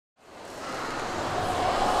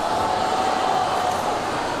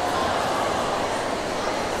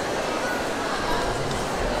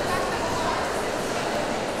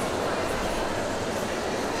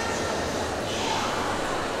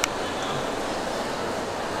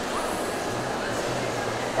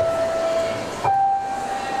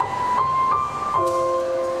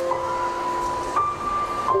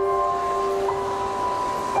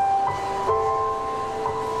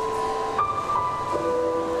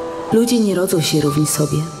Ludzie nie rodzą się równi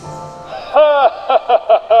sobie. Ha, ha, ha,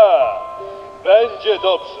 ha, ha. Będzie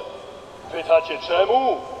dobrze. Pytacie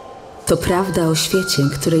czemu? To prawda o świecie,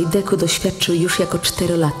 której Deku doświadczył już jako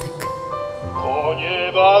 4-latek.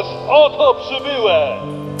 Ponieważ oto przybyłem.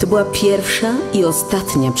 To była pierwsza i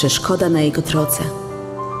ostatnia przeszkoda na jego drodze.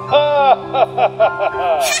 Ha, ha, ha, ha,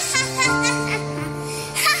 ha.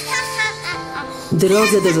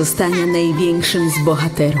 Drodze do zostania największym z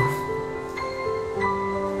bohaterów.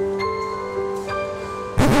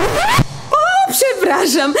 O,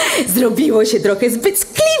 przepraszam! Zrobiło się trochę zbyt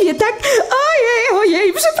skliwie, tak?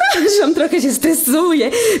 Ojej, przepraszam, trochę się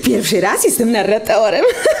stresuję. Pierwszy raz jestem narratorem.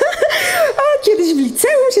 A kiedyś w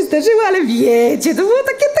liceum się zdarzyło, ale wiecie, to było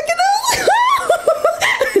takie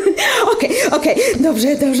Okej, dobrze,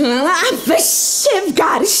 no, weź się w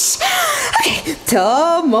garść. Okej,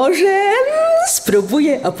 to może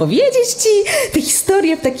spróbuję opowiedzieć ci tę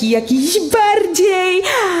historię w taki jakiś bardziej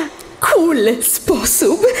cool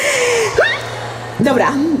sposób.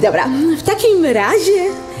 Dobra, w takim razie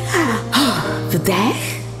wdech,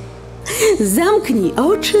 zamknij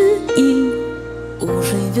oczy i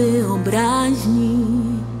użyj wyobraźni.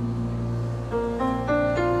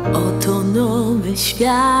 Oto nowy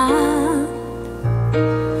świat.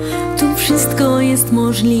 Tu wszystko jest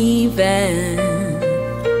możliwe,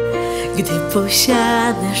 gdy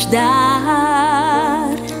posiadasz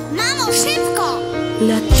dar. Mamo, szybko!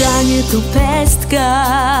 Latanie to pestka.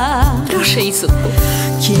 Proszę, Isu.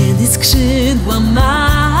 Kiedy skrzydła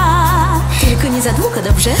masz, Tylko nie za długo,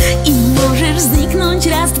 dobrze? i możesz zniknąć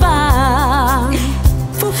raz, dwa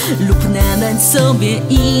lub nadać sobie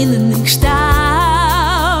inny kształt.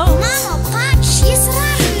 Mamo, patrz, jest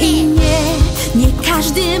ranny! I nie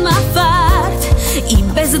każdy ma fart i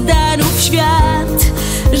bez darów świat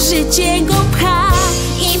życie go pcha.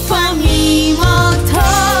 I pomimo to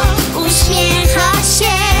uśmiecha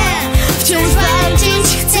się, wciąż walczyć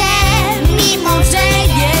chce, mimo że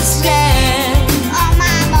jest źle. O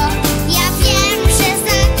mamo, ja wiem, że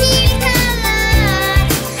za kilka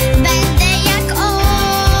lat będę jak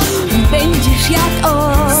on. Będziesz jak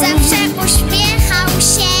on. Zawsze uśmiechał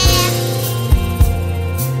się.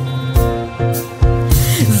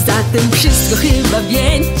 Zatem wszystko chyba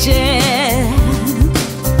wiecie.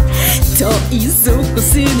 To Izuku,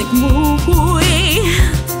 synek mój.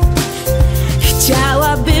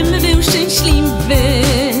 Chciałabym, był szczęśliwy,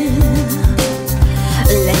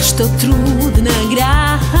 lecz to trudna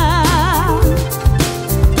gra.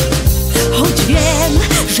 Choć wiem,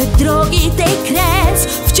 że drogi tej kres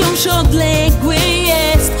wciąż odległy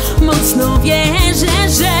jest, mocno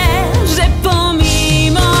wierzę, że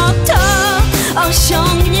pomimo to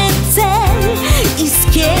osiągnie cel.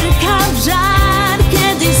 Iskierka w żar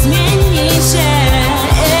kiedyś zmieni się.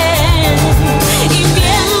 I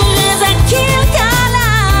wiem, że za kilka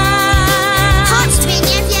lat, Choćby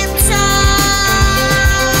nie wiem co,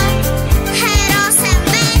 herosem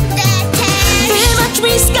będę też. wybacz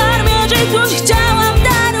mi, skarbie, że ktoś chciałam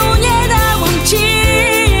daru, nie dałam ci.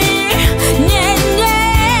 Nie,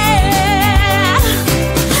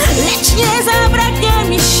 lecz nie zabraknie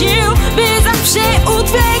mi sił, by zawsze u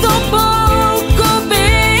twego boku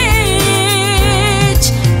być.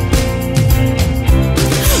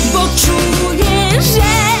 Bo czuję,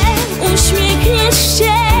 że uśmiechniesz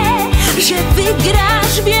się, że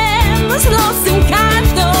wygrasz, wiem, z losem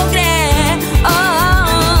każdą grę. O,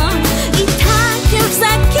 i tak już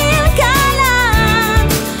za kilka lat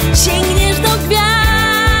sięgniesz do gwiazd.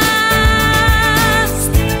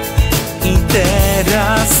 I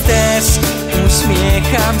teraz też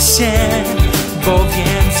uśmiecham się, bo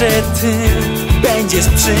wiem, że ty będziesz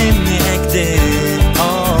przy mnie, gdy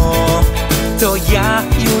to ja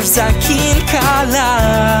już za kilka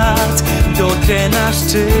lat dotrę na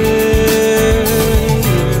szczyt.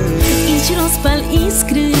 Idź, rozpal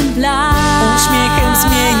iskry blask. Uśmiechem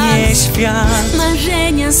zmienię świat,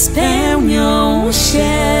 Marzenia spełnią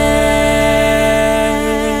się.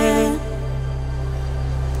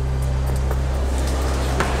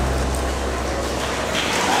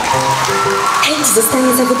 Chęć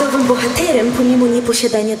zostania zawodowym bohaterem pomimo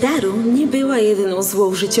nieposiadania daru nie była jedyną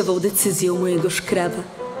złą życiową decyzją mojego szkrawa.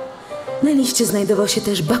 Na liście znajdował się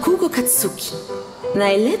też Bakugo Katsuki,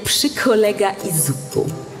 najlepszy kolega Izuku.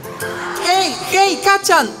 Hej,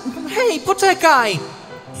 Kacian! Hej, poczekaj!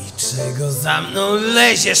 I czego za mną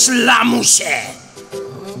leziesz, lamusie?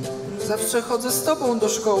 Zawsze chodzę z tobą do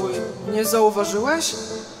szkoły. Nie zauważyłeś?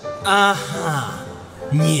 Aha,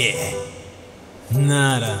 nie.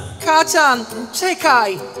 Nara. Kacian,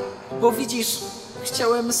 czekaj! Bo widzisz,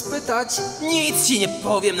 chciałem spytać... Nic ci nie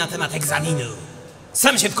powiem na temat egzaminu.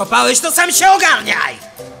 Sam się wkopałeś, to sam się ogarniaj!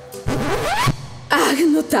 Ach,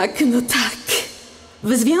 no tak.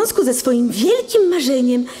 W związku ze swoim wielkim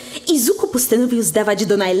marzeniem Izuku postanowił zdawać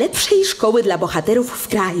do najlepszej szkoły dla bohaterów w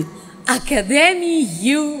kraju.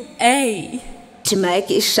 Akademii UA. Czy ma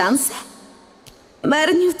jakieś szanse?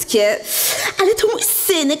 Marniutkie, ale to mój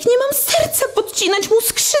synek, nie mam serca podcinać mu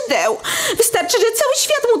skrzydeł. Wystarczy, że cały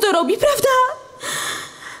świat mu to robi, prawda?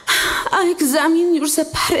 A egzamin już za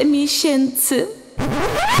parę miesięcy.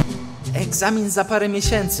 Egzamin za parę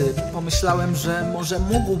miesięcy. Pomyślałem, że może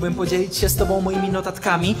mógłbym podzielić się z tobą moimi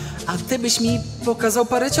notatkami, a ty byś mi pokazał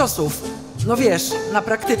parę ciosów. No wiesz, na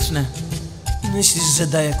praktyczny. Myślisz, że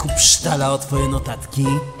daję kup sztala o twoje notatki?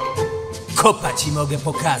 Kopa ci mogę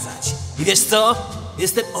pokazać. I wiesz co?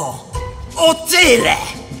 Jestem o tyle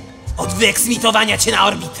od wyeksmitowania cię na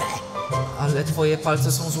orbitę. Ale twoje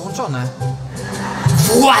palce są złączone.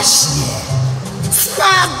 Właśnie!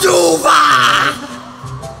 Spaduwa!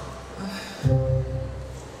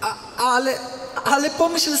 Ale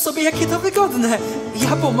pomyśl sobie, jakie to wygodne.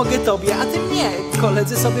 Ja pomogę tobie, a ty mnie.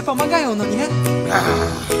 Koledzy sobie pomagają, no nie?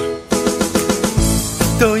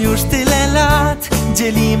 To już tyle lat,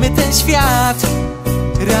 dzielimy ten świat.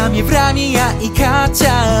 Ramię w ramię ja i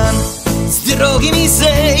Kacian. Z drogi mi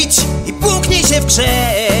zejdź i puknij się w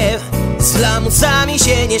krzew. Z lamusami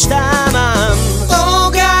się nie sztamam.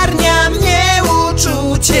 Ogarnia mnie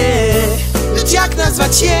uczucie, lecz jak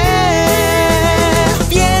nazwać je?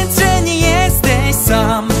 Więc, że nie jesteś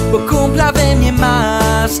sam, bo kumpla we mnie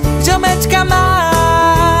masz, ziomeczka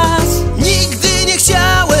masz. Nigdy nie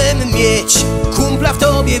chciałem mieć kumpla w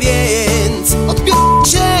tobie, więc odbiorę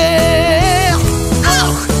się.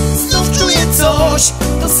 Och, znów czuję coś,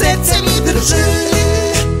 to serce mi drży,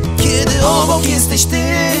 kiedy obok jesteś ty.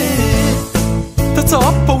 To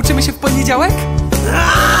co, pouczymy się w poniedziałek?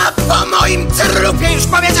 A po moim trupie już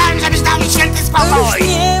powiedziałem, żebyś dał mi święty spokój.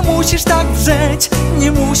 Nie musisz tak wrzeć,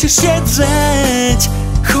 nie musisz się drzeć.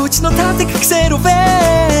 Choć notatek kseru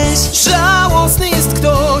weź. Żałosny jest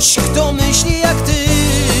ktoś, kto myśli jak ty,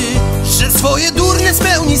 że swoje durne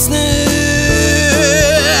spełni sny.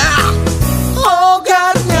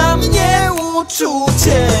 Ogarnia mnie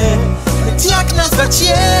uczucie, Jak nazwać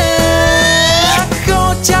je?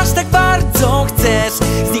 chociaż tak bardzo chcesz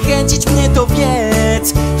zniechęcić mnie, to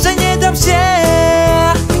wiedz, że nie dam się.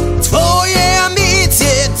 Twoje ambicje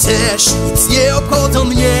też nic nie obchodzą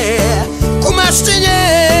mnie. Kumasz czy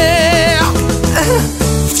nie?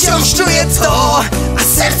 Wciąż czuję to, a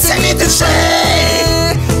serce mi drży,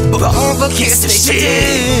 bo obok jesteś ty.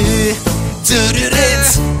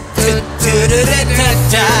 Tururyt,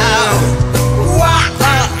 tururytata. Wow.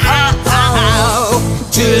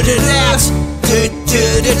 Tururyt,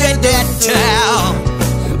 tururytata.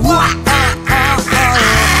 Wow.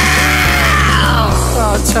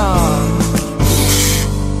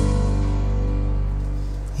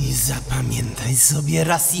 I zapamiętaj sobie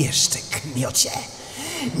raz jeszcze, kmiocie.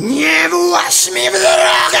 Nie właź mi w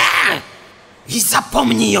drogę! I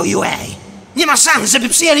zapomnij o UA. Nie ma szans, żeby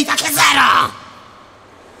przyjęli takie zero!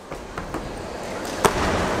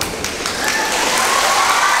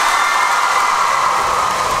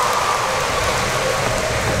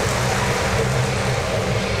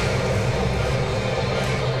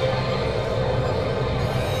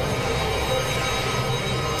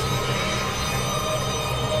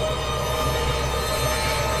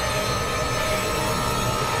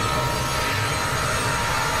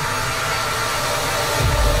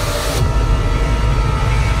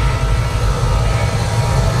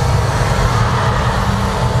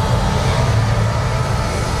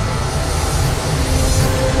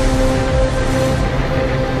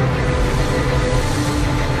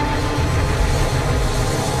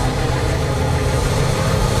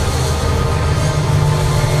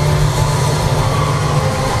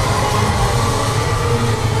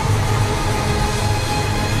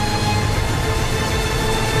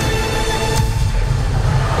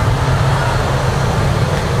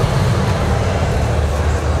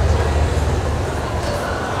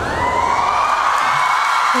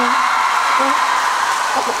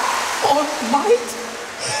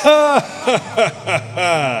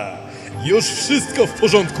 Już wszystko w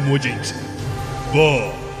porządku, młodzieńcze. Bo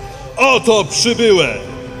oto przybyłem.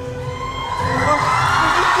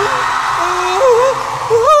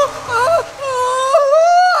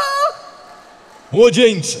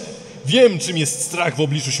 Młodzieńcze, wiem, czym jest strach w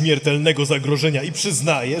obliczu śmiertelnego zagrożenia i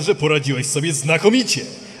przyznaję, że poradziłeś sobie znakomicie.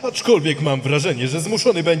 Aczkolwiek mam wrażenie, że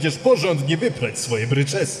zmuszony będziesz porządnie wyprać swoje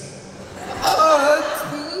bryczesy.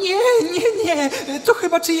 Nie. To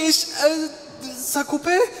chyba czyjeś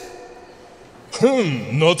zakupy?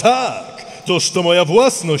 No tak. Toż to moja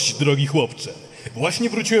własność, drogi chłopcze. Właśnie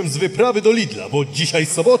wróciłem z wyprawy do Lidla, bo dzisiaj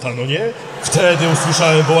sobota, no nie? Wtedy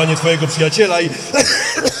usłyszałem wołanie twojego przyjaciela i...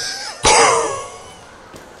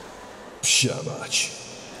 Psia mać.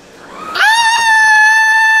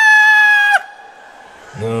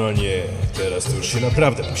 No nie, teraz to już się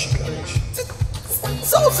naprawdę posikałeś.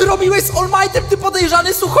 Co zrobiłeś z All Mightem, ty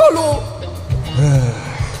podejrzany sucholu?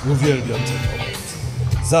 Uwielbiam ten moment.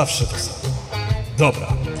 Zawsze to samo. Dobra,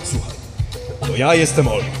 słuchaj. To ja jestem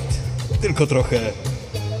All Might. Tylko trochę...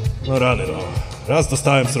 No rany, no. Raz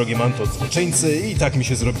dostałem srogie manto od złoczyńcy i tak mi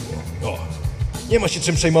się zrobiło. O, nie ma się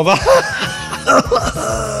czym przejmować.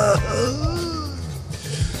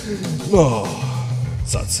 No,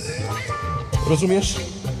 cacy. Rozumiesz?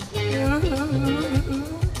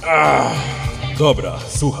 Dobra,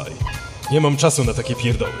 słuchaj. Nie mam czasu na takie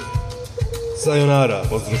pierdoły. Sayonara,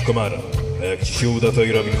 pozdrów komara. A jak ci się uda, to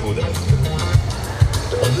i Robin Hooda.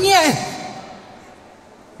 Nie!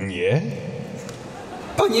 Nie?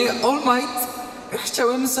 Panie All Might,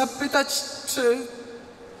 chciałem zapytać, czy...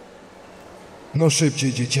 No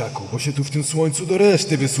szybciej, dzieciaku, bo się tu w tym słońcu do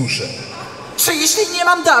reszty wysuszę. Czy jeśli nie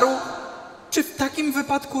mam daru, czy w takim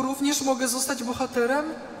wypadku również mogę zostać bohaterem?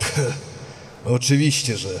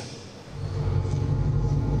 Oczywiście, że...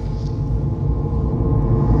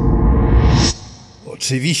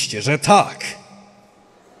 Oczywiście, że tak!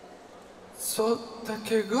 Co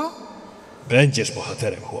takiego? Będziesz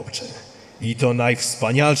bohaterem, chłopcze. I to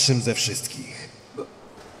najwspanialszym ze wszystkich.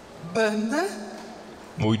 Będę?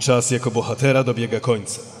 Mój czas jako bohatera dobiega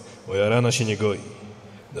końca. Moja rana się nie goi.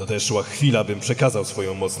 Nadeszła chwila, bym przekazał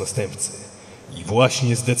swoją moc następcy. I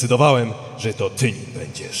właśnie zdecydowałem, że to ty nim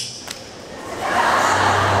będziesz.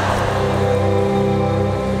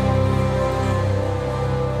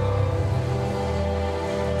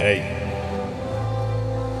 Ej.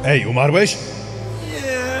 Ej, umarłeś?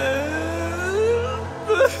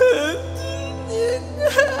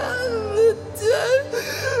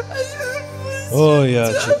 O ja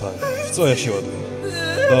cię panie, w co ja się ładuję?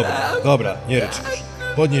 Dobra, nie rycz już.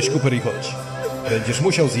 Podnieś kuper i chodź. Będziesz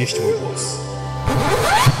musiał zjeść mój głos.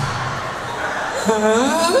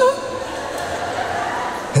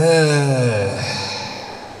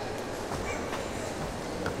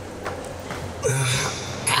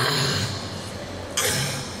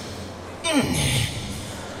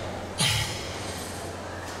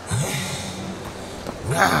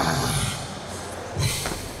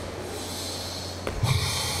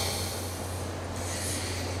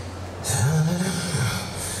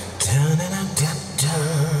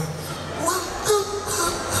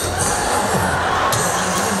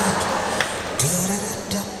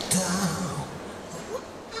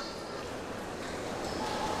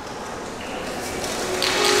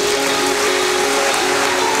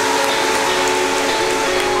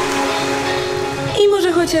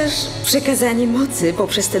 Chociaż przekazanie mocy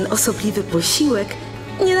poprzez ten osobliwy posiłek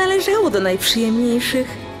nie należało do najprzyjemniejszych.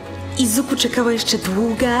 Izuku czekała jeszcze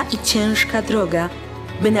długa i ciężka droga,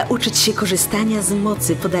 by nauczyć się korzystania z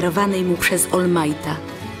mocy podarowanej mu przez All Mighta.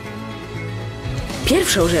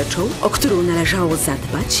 Pierwszą rzeczą, o którą należało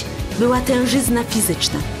zadbać, była tężyzna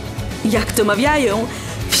fizyczna. Jak to mawiają,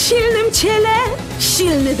 w silnym ciele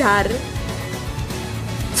silny dar.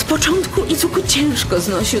 Z początku Izuku ciężko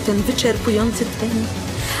znosił ten wyczerpujący trening,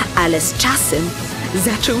 ale z czasem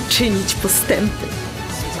zaczął czynić postępy.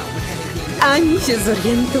 Ani się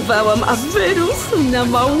zorientowałam, a wyrósł na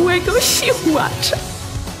małego siłacza.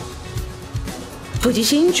 Po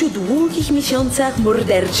 10 długich miesiącach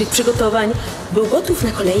morderczych przygotowań był gotów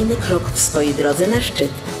na kolejny krok w swojej drodze na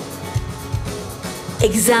szczyt.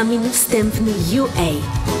 Egzamin wstępny UA.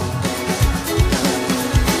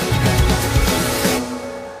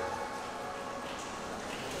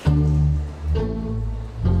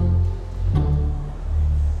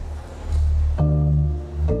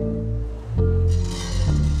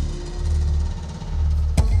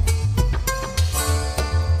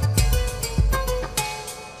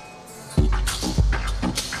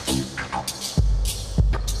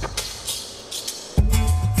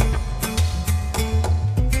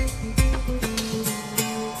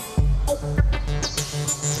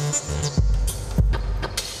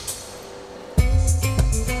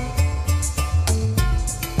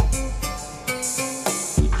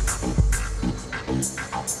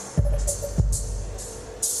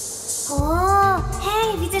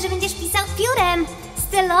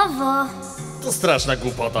 Stylowo. To straszna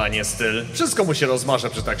głupota, a nie styl. Wszystko mu się rozmarza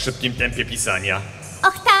przy tak szybkim tempie pisania.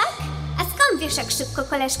 Och tak? A skąd wiesz, jak szybko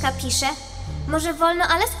koleżka pisze? Może wolno,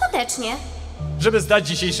 ale skutecznie. Żeby zdać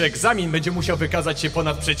dzisiejszy egzamin, będzie musiał wykazać się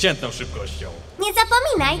ponadprzeciętną szybkością. Nie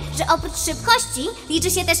zapominaj, że oprócz szybkości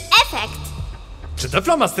liczy się też efekt. Czy te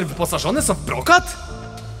flamastry wyposażone są w brokat?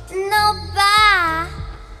 No ba!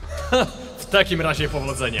 W takim razie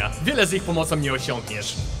powodzenia. Wiele z ich pomocą nie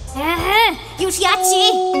osiągniesz. Już ja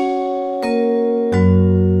ci!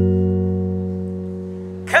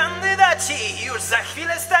 Kandydaci, już za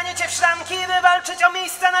chwilę staniecie w szranki, by walczyć o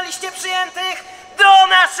miejsca na liście przyjętych do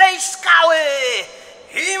naszej szkoły!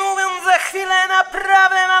 I mówiąc za chwilę,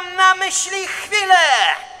 naprawdę mam na myśli chwilę!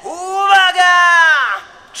 Uwaga!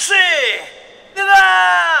 3, 2,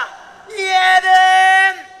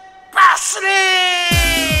 1, poszli!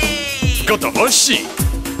 W gotowości!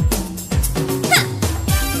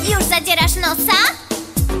 Już zadzierasz nosa?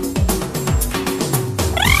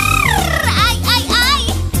 Aj, aj, aj!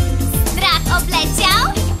 Strach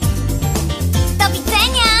obleciał? Do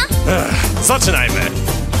widzenia! Zaczynajmy!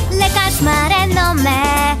 Lekarz ma renomę,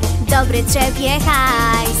 dobry trzepie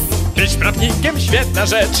hajs. Być prawnikiem świetna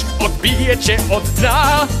rzecz, odbije cię od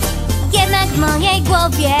dna. Jednak w mojej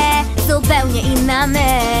głowie zupełnie inna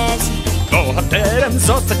myśl. Bohaterem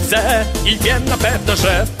zostać chcę i wiem na pewno,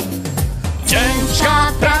 że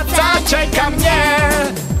ciężka praca czeka mnie.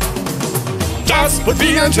 Czas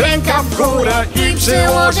podwinąć ręka w górę i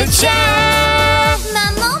przyłożyć się.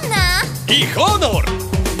 Mamona! I honor!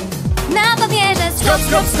 Na papierze Skrop,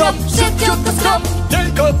 skrop, skrop, szybciutko skrop.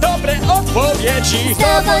 Tylko dobre odpowiedzi.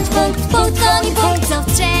 zdobądź punkt, punkt, goni punkt, co w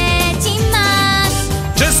trzecim masz.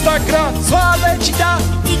 Czysta gra, sławę ci da.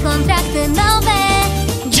 I kontrakty nowe.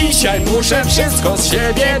 Dzisiaj muszę wszystko z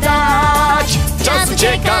siebie dać. Czas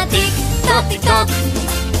ucieka, tik, tok, tik, tok.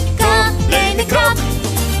 Kolejny krok.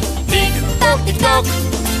 Tik, tok, tik, tok.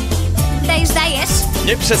 Dajesz?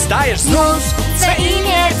 Nie przestajesz znów. Swe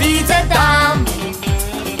imię widzę tam.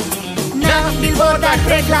 Na billboardach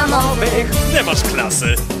reklamowych. Nie masz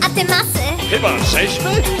klasy. A ty masy? Chyba rzeźby?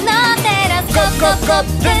 No teraz kop, kop, kop,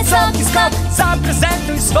 wysoki skok.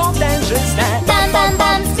 Zaprezentuj swą tężyznę. Bam, bam,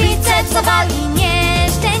 bam, z bicepsowal i nie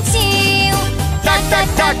szczęcił. Tak, tak,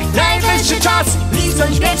 tak, najwyższy czas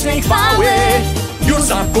liznąć wiecznej chwały. Już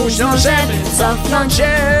za późno, żeby cofnąć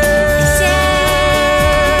się.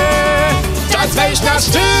 Czas wejść na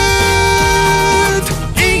szczyt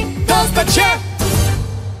i dostać się.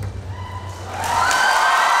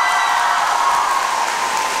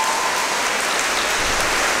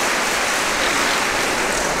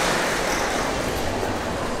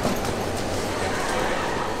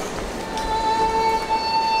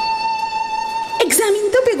 Egzamin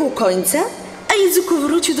dobiegł końca, a Izuku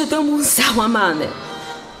wrócił do domu załamany.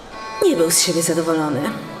 Nie był z siebie zadowolony.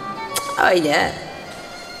 Oj nie.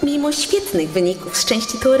 Mimo świetnych wyników z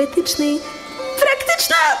części teoretycznej,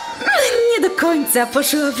 praktyczna nie do końca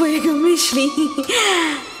poszła po jego myśli.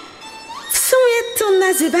 W sumie to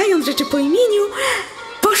nazywając rzeczy po imieniu,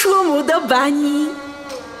 poszło mu do bani.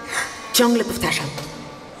 Ciągle powtarzam.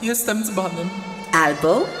 Jestem dzbanem.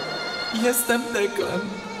 Albo, Jestem deklem.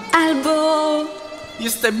 albo...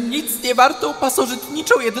 Jestem nic nie wartą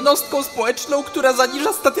pasożytniczą jednostką społeczną, która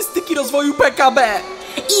zaniża statystyki rozwoju PKB.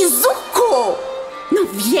 Izuku! No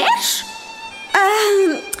wiesz?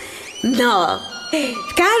 No,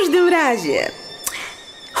 w każdym razie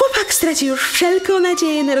chłopak stracił już wszelką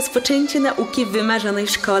nadzieję na rozpoczęcie nauki w wymarzonej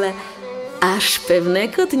szkole, aż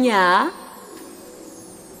pewnego dnia...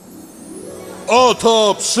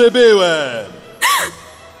 Oto przybyłem!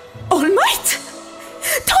 All Might?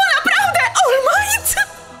 To naprawdę All Might?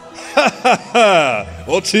 Ha!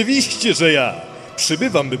 Oczywiście, że ja!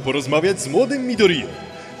 Przybywam, by porozmawiać z młodym Midoriyo.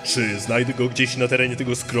 Czy znajdę go gdzieś na terenie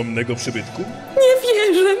tego skromnego przybytku? Nie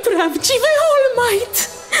wierzę, prawdziwy All Might!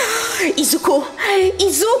 Izuku!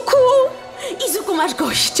 Izuku! Izuku, masz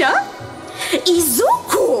gościa?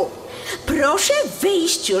 Izuku! Proszę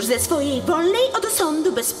wyjść już ze swojej wolnej od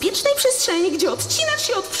osądu bezpiecznej przestrzeni, gdzie odcinasz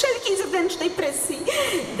się od wszelkiej zewnętrznej presji.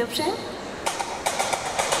 Dobrze?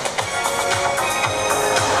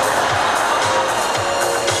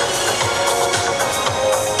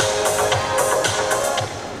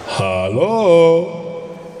 Halo?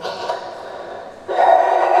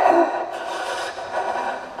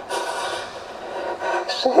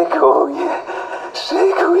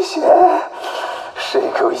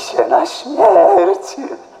 Szykuj się na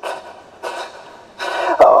śmierć.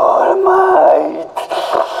 All Might.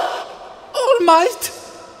 All Might!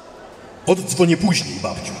 Oddzwonię później,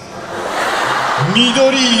 babciu.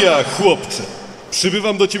 Midoriya, chłopcze!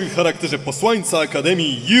 Przybywam do ciebie w charakterze posłańca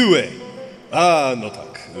Akademii UA. A, no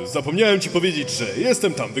tak. Zapomniałem ci powiedzieć, że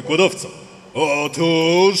jestem tam wykładowcą.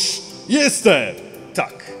 Otóż jestem!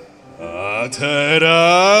 Tak. A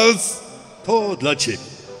teraz to dla ciebie.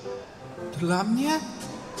 Dla mnie?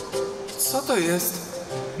 Co to jest?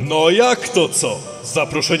 No jak to co?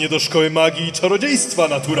 Zaproszenie do szkoły magii i czarodziejstwa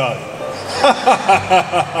naturalnie.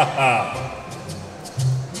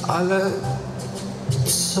 Ale...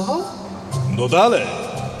 co? No dalej,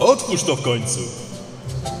 otwórz to w końcu.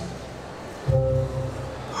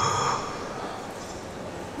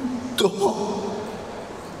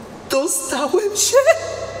 Dostałem się?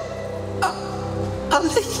 Ale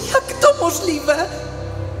jak to możliwe?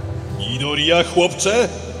 Midoriya, chłopcze,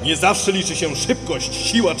 nie zawsze liczy się szybkość,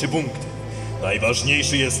 siła czy punkty.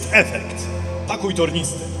 Najważniejszy jest efekt. Pakuj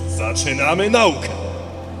tornistę. Zaczynamy naukę.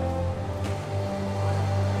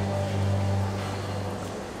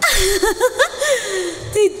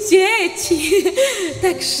 Ty dzieci,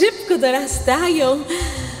 tak szybko dorastają.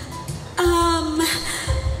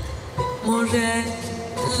 Może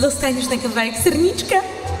dostaniesz na kawałek serniczka?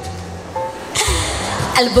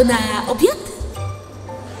 Albo na obiad?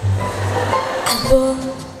 Albo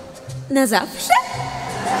na zawsze?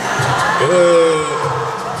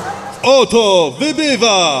 Oto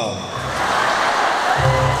wybywa!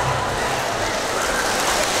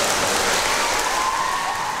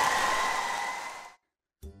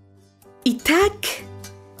 I tak,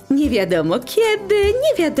 nie wiadomo kiedy,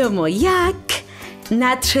 nie wiadomo jak,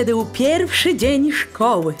 nadszedł pierwszy dzień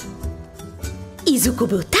szkoły. Izuku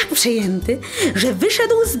był tak przejęty, że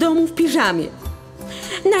wyszedł z domu w piżamie.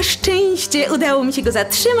 Na szczęście udało mi się go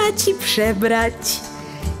zatrzymać i przebrać.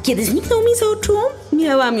 Kiedy zniknął mi z oczu,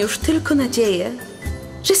 miałam już tylko nadzieję,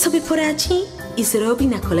 że sobie poradzi i zrobi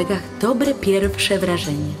na kolegach dobre pierwsze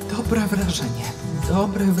wrażenie. Dobre wrażenie,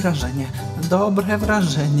 dobre wrażenie, dobre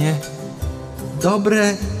wrażenie,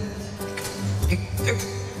 dobre...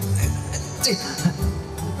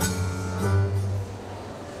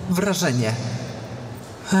 wrażenie.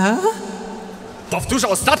 Powtórzę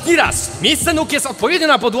ostatni raz. Miejsce nóg jest odpowiednio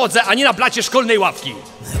na podłodze, a nie na blacie szkolnej ławki.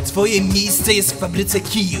 Twoje miejsce jest w fabryce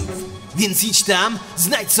kijów. Więc idź tam,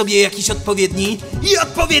 znajdź sobie jakiś odpowiedni i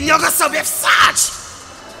odpowiednio go sobie wsadź!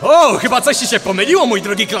 O, chyba coś ci się pomyliło, mój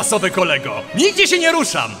drogi klasowy kolego. Nigdzie się nie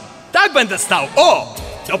ruszam. Tak będę stał. O!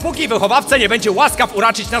 Dopóki wychowawca nie będzie łaskaw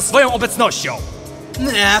uraczyć nas swoją obecnością.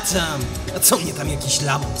 A tam, a co mnie tam jakiś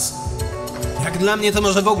lamus? Jak dla mnie to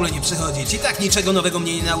może w ogóle nie przychodzić. I tak niczego nowego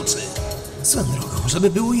mnie nie nauczy. Swoją drogą, żeby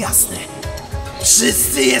było jasne.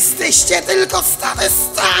 Wszyscy jesteście tylko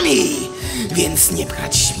statystami, więc nie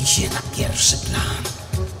pchać mi się na pierwszy plan.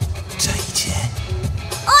 Czajcie?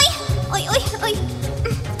 Oj.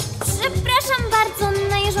 Przepraszam bardzo,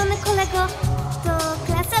 najeżony kolego. To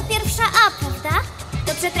klasa pierwsza A, prawda?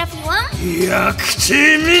 Dobrze trafiłam? Jak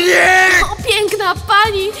ty mnie! O, piękna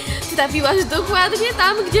pani! Trafiłaś dokładnie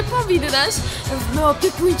tam, gdzie powinnaś. W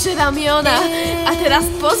opiekuńcze ramiona. A teraz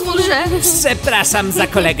pozwól, że... Przepraszam za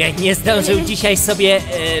kolegę, nie zdążył dzisiaj sobie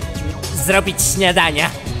zrobić śniadania.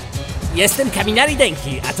 Jestem Kaminari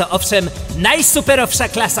Denki, a to owszem najsuperowsza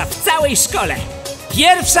klasa w całej szkole.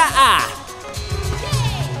 Pierwsza A!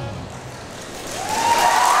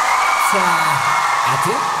 Co? A ty?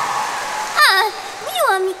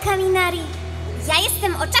 Miło mi, Kaminari. Ja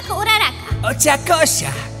jestem Oczako Uraraka.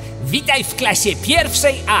 Ociakosia! Witaj w klasie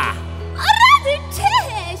pierwszej A! O rady,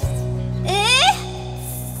 cześć!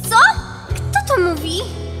 Co? Kto to mówi?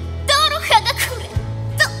 Doru Hagakure.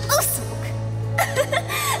 Do usług.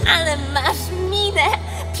 Ale masz minę.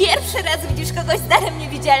 Pierwszy raz widzisz kogoś z darem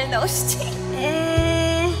niewidzialności.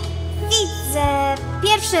 Widzę.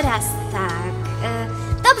 Pierwszy raz, tak.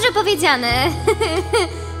 Dobrze powiedziane.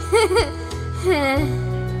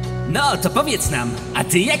 No, to powiedz nam, a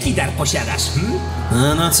ty jaki dar posiadasz?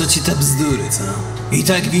 A na co ci te bzdury, co? I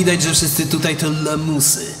tak widać, że wszyscy tutaj to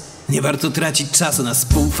lamusy. Nie warto tracić czasu na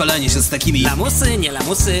spoufalanie się z takimi... Lamusy, nie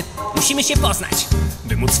lamusy. Musimy się poznać,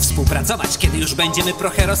 by móc współpracować, kiedy już będziemy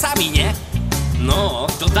proherosami, nie? No,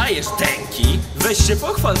 to dajesz Denki. Weź się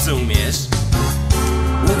pochwal, co umiesz.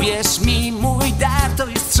 Uwierz mi, mój dar to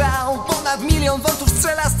jest strzał. Ponad 1 000 000 voltów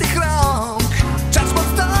strzela z tych rąk. Czas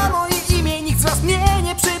pod to moje imię, nikt z was mnie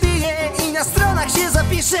nie przebije i na stronach się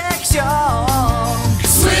zapisze ksiąg.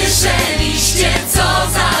 Słyszeliście, co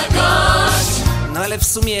za gość? No ale w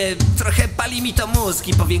sumie trochę pali mi to mózg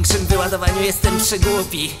i po większym wyładowaniu jestem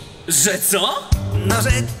przygłupi. Że co? No,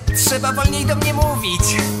 że trzeba wolniej do mnie mówić.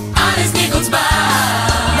 Ale z niego dzban.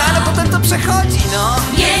 No ale potem to przechodzi, no.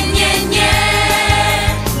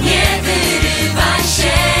 Nie wyrywaj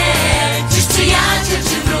się. Czyż przyjaciel,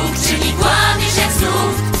 czy wróg, czy nie kłamiesz jak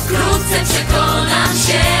znów? Wkrótce przekonam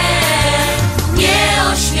się. Nie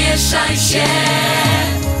ośmieszaj się.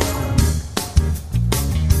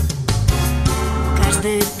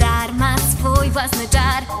 Każdy dar ma swój własny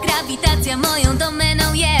czar. Grawitacja moją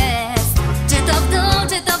domeną jest. Czy to w dół,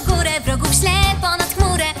 czy to w górę, wrogów ślę ponad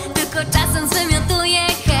chmurę. Tylko czasem zwymiotuję,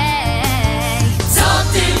 hej. Co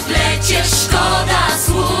ty pleciesz, szkoda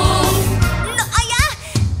słów.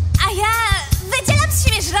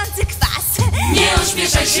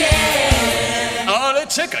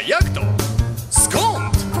 Czekaj, jak to?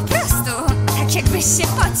 Skąd? Po prostu, tak jakbyś się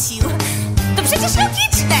pocił. To przecież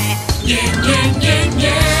logiczne! Nie, nie, nie,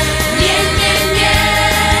 nie, nie, nie, nie,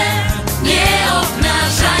 nie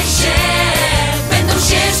obnażaj się. Będą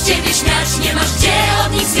się z ciebie śmiać, nie masz gdzie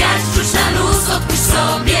od nich zwiać. Wrzuć na luz, odpuść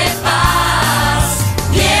sobie pas.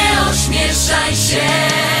 Nie ośmieszaj się.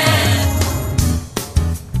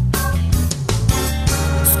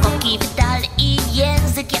 Skoki w dal i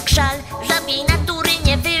język jak szal, żabiej natury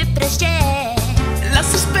nie wyprę się.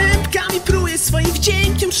 Laser z pępkami pruje, swoim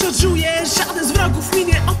wdziękiem szarżuje. Żaden z wrogów mi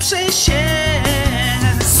nie oprze się.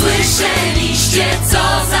 Słyszeliście, co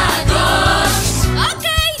za gość?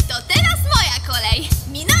 Okej, to teraz moja kolej.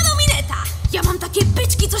 Minado mineta. Ja mam takie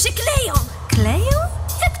byczki, co się kleją. Kleją?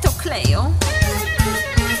 Jak to kleją?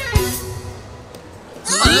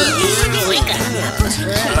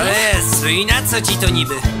 Jezu, i na co ci to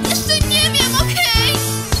niby? Jeszcze nie wiem, okej?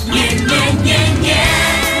 Nie, nie, nie, nie,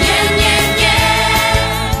 nie, nie, nie,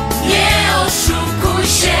 nie oszukuj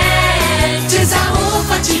się. Czy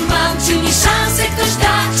zaufać im mam, czy mi szansę ktoś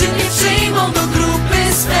da, czy mnie przyjmą do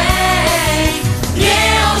grupy swej. Nie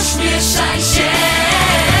ośmieszaj się.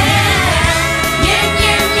 Nie,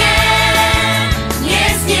 nie, nie,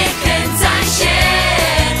 nie zniechęcaj się.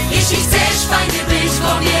 Jeśli chcesz fajny być, w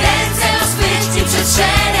obie ręce rozchwyć i przed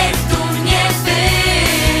szereg dumnie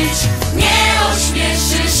być. Nie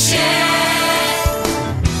ośmieszysz się.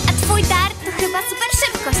 A twój dar to chyba super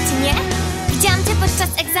szybkość, nie? Widziałam cię podczas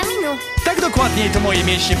egzaminu. Tak dokładniej to moje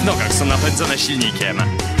mięśnie w nogach są napędzone silnikiem.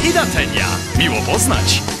 I Datenia, miło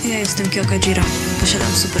poznać. Ja jestem Kyokajiro.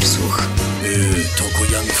 Posiadam super słuch. To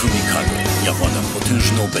Koyami Fumikage. Ja władam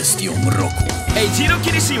potężną bestią mroku. Jiro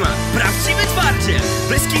Kirishima, prawdziwy twardziel.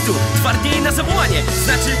 Bez kitu, twardnieje na zawołanie.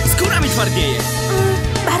 Znaczy, skórami twardnieje.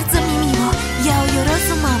 Bardzo mi miło. Ja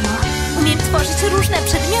Oyorozu mama. Umiem tworzyć różne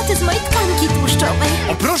przedmioty z mojej tkanki tłuszczowej.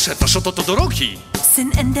 O proszę, to Shoto Todoroki.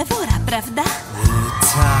 Syn Endeavora, prawda?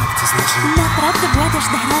 Tak, to znaczy... Naprawdę władasz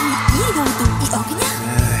darami i lodu, i ognia?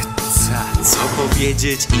 Co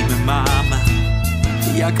powiedzieć im mam?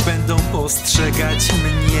 Jak będą postrzegać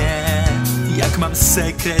mnie? Jak mam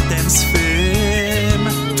sekretem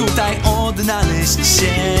swym tutaj odnaleźć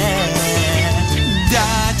się?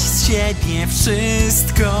 Dać z siebie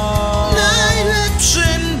wszystko.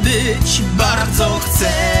 Najlepszym być bardzo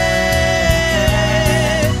chcę.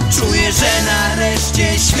 Czuję, że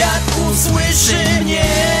nareszcie świat usłyszy mnie.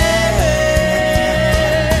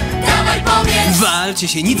 Dawaj powiedz. Walcie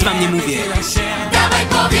się, nic wam nie mówię. Dawaj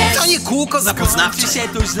powiedz. To nie kółko zapoznawcze. Się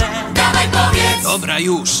tu źle. Dawaj powiedz. Dobra,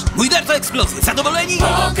 już. Mój dar to eksplozje. Zadowoleni?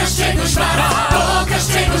 Pokaż czegoś wart. Pokaż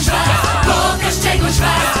czegoś wart. Pokaż czegoś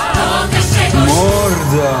wart. Pokaż czegoś.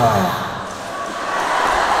 Morda!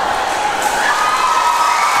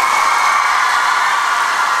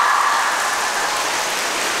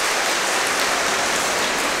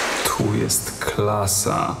 Tu jest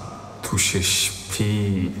klasa. Tu się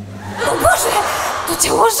śpi. O Boże, to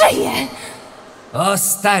ciało żyje! O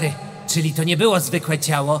stary, czyli to nie było zwykłe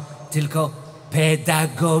ciało, tylko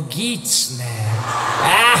pedagogiczne.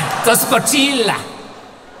 To spoczilla!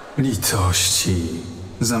 Litości.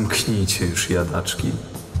 Zamknijcie już jadaczki.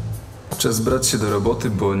 Czas brać się do roboty,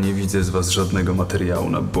 bo nie widzę z was żadnego materiału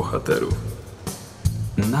na bohaterów.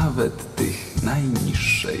 Nawet tych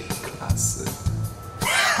najniższej klasy.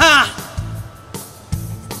 Ha!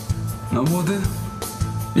 No młody,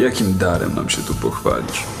 jakim darem nam się tu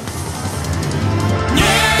pochwalisz?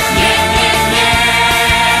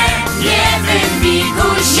 Nie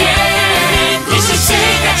wymiguj się. Jeśli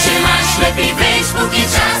czekać się masz, lepiej wyjść, póki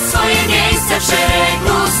czas swoje miejsce w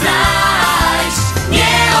szeregu znajdź.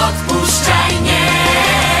 Nie odpuszczaj, nie.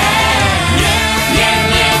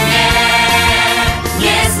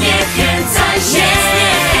 Nie zniechęcaj się.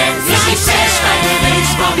 Jeśli chcesz fajny być,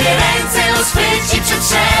 w obie ręce rozchwyć i przed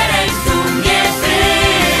szereg dumnie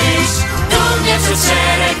wyjść. Dumnie przed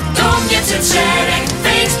szereg, dumnie przed szereg,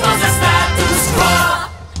 wyjść poza status quo.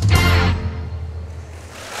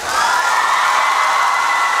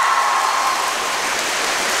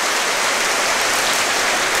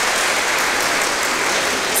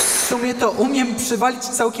 W sumie to umiem przywalić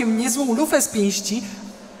całkiem niezłą lufę z pięści,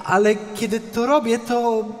 ale kiedy to robię,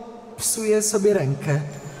 to psuję sobie rękę.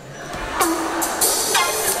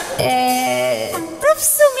 To w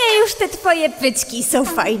sumie już te twoje pyczki są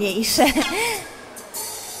fajniejsze.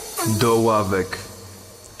 Do ławek.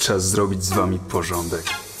 Czas zrobić z wami porządek.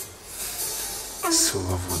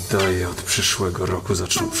 Słowo daję, od przyszłego roku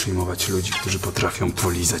zaczną przyjmować ludzi, którzy potrafią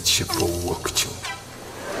polizać się po łokciu.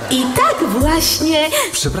 I tak właśnie...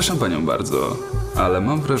 Przepraszam panią bardzo, ale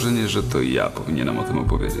mam wrażenie, że to ja powinienem o tym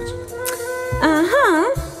opowiedzieć. Aha.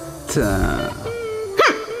 Tak.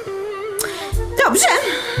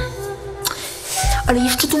 ale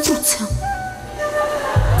jeszcze tu wrócę.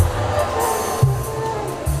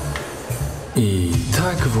 I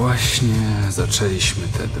tak właśnie zaczęliśmy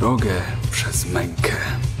tę drogę przez mękę.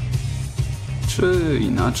 Czy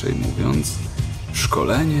inaczej mówiąc,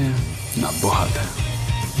 szkolenie na bohatera.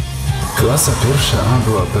 Klasa pierwsza A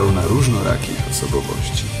była pełna różnorakich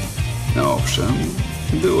osobowości. No owszem,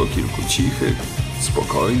 było kilku cichych,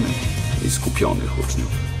 spokojnych i skupionych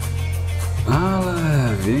uczniów. Ale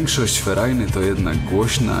większość ferajny to jednak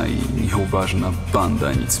głośna i nieuważna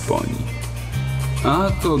banda nicponi.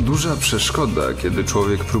 A to duża przeszkoda, kiedy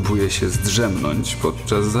człowiek próbuje się zdrzemnąć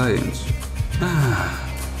podczas zajęć.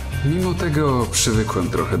 Mimo tego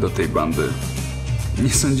przywykłem trochę do tej bandy.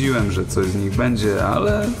 Nie sądziłem, że coś z nich będzie,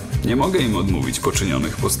 ale nie mogę im odmówić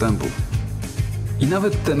poczynionych postępów. I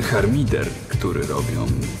nawet ten harmider, który robią,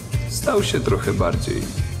 stał się trochę bardziej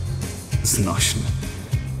znośny.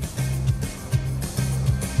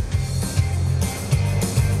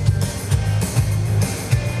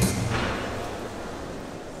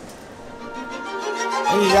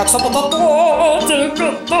 Jak co to tylko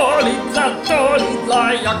to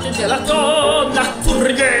lidla, jak niedziela to na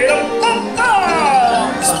turnieju.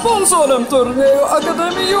 Sponsorem turnieju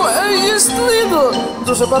Akademii UA jest Lidl.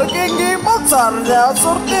 Duże parkingi, mocarny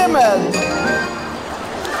asortyment.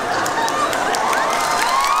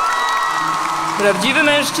 Prawdziwy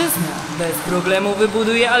mężczyzna bez problemu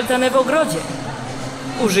wybuduje altanę w ogrodzie.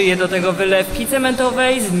 Użyje do tego wylewki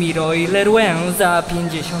cementowej z Miro i Leroy za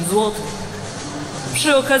 50 zł.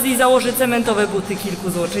 Przy okazji założy cementowe buty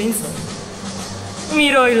kilku złoczyńcom.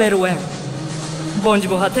 Miro i Leroy. Bądź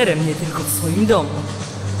bohaterem nie tylko w swoim domu.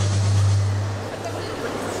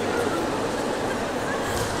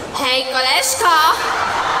 Hej, koleżko!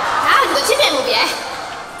 Tak, do ciebie mówię.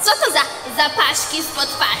 Co to za zapaśki spod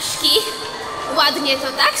paśki? Ładnie to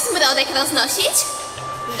tak smrodek roznosić?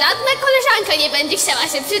 Żadna koleżanka nie będzie chciała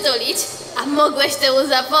się przytulić. A mogłeś temu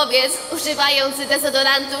zapobiec, używając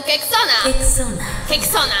dezodorantu Keksona.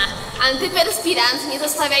 Keksona. Antyperspirant, nie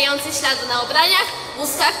zostawiający śladu na ubraniach,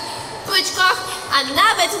 ustach, płyczkach, a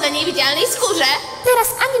nawet na niewidzialnej skórze. Teraz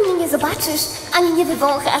ani mnie nie zobaczysz, ani nie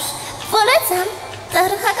wywąchasz. Polecam.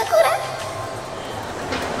 Hagakure.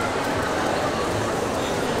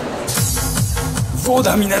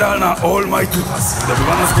 Woda mineralna All Mighty'as,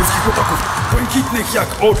 wydobywana z górskich potoków, błękitnych jak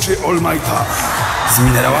oczy All Mighta. Z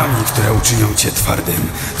minerałami, które uczynią cię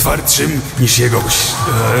twardszym niż jego łydki.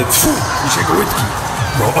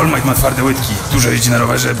 Bo All Might ma twarde łydki, dużo jeździ na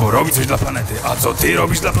rowerze, bo robi coś dla planety. A co ty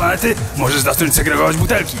robisz dla planety? Możesz zacząć segregować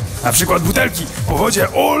butelki. Na przykład butelki po wodzie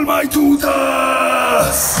All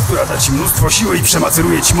Mighty'as, która da ci mnóstwo siły i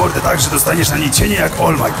przemaceruje ci mordę tak, że dostaniesz na niej cienie jak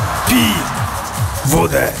All Might. Pij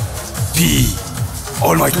wodę, pij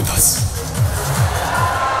All Mighty'as.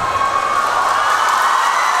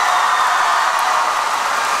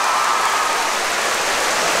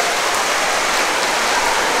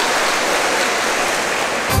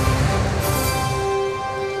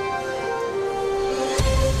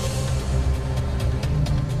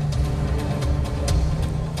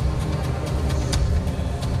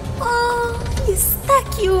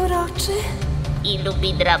 Taki uroczy. I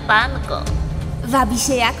lubi drapanko. Wabi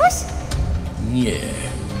się jakoś? Nie.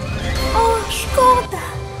 O, szkoda.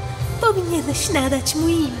 Powinieneś nadać mu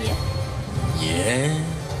imię. Nie.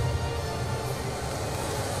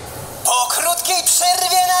 Po krótkiej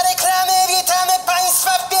przerwie na reklamy witamy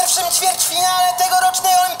Państwa w pierwszym ćwierćfinale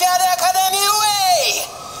tegorocznej Olimpiady Akademii UA.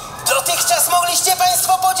 Dotychczas mogliście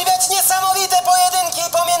Państwo podziwiać niesamowite pojedynki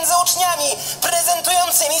pomiędzy uczniami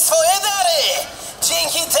prezentującymi swoje dary.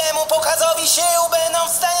 Dzięki temu pokazowi sił będą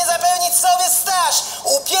w stanie zapewnić sobie staż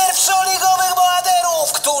u pierwszoligowych bohaterów,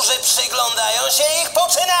 którzy przyglądają się ich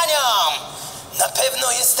poczynaniom. Na pewno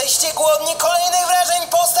jesteście głodni kolejnych wrażeń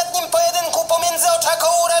po ostatnim pojedynku pomiędzy Oczaką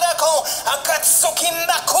Uraraką a Katsukim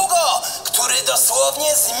Bakugo, który dosłownie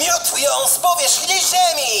zmiótł ją z powierzchni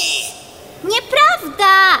ziemi.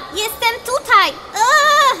 Nieprawda! Jestem tutaj!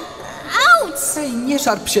 Auć! Ej, nie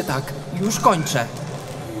szarp się tak. Już kończę.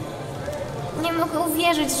 Nie mogę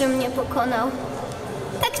uwierzyć, że mnie pokonał.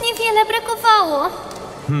 Tak niewiele brakowało.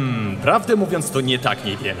 Prawdę mówiąc, to nie tak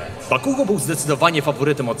niewiele. Bakugo był zdecydowanie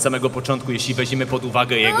faworytem od samego początku, jeśli weźmiemy pod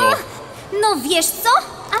uwagę jego... No wiesz co?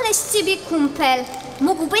 Ale z ciebie kumpel.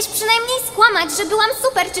 Mógłbyś przynajmniej skłamać, że byłam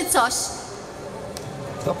super czy coś.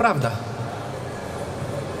 To prawda.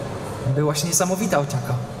 Byłaś niesamowita,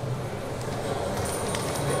 Ociako.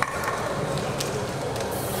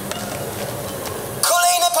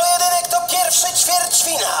 Kolejny pojedynek to pierwszy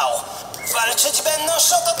ćwierćfinał. Walczyć będą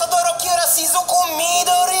Shoto Todoroki oraz Izuku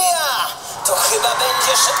Midoriya. To chyba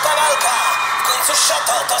będzie szybka walka. W końcu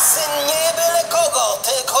Szato to syn nie byle kogo,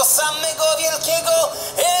 tylko samego wielkiego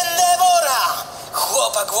Endeavora.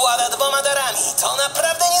 Chłopak włada 2 darami, to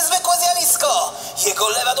naprawdę niezwykłe zjawisko. Jego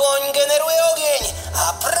lewa dłoń generuje ogień,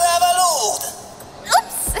 a prawa lód.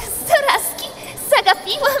 Ups, storaski,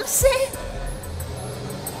 zagapiłam się.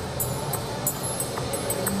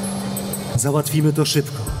 Załatwimy to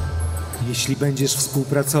szybko. Jeśli będziesz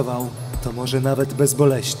współpracował, to może nawet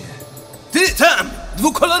bezboleśnie. Ty tam,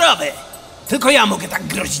 dwukolorowy! Tylko ja mogę tak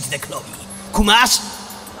grozić Deklowi. Kumasz?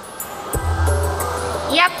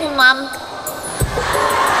 Ja kumam.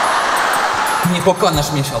 Nie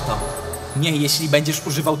pokonasz mnie, Szoto. Nie, jeśli będziesz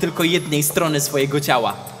używał tylko jednej strony swojego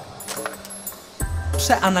ciała.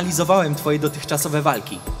 Przeanalizowałem twoje dotychczasowe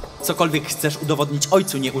walki. Cokolwiek chcesz udowodnić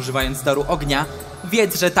ojcu, nie używając daru ognia,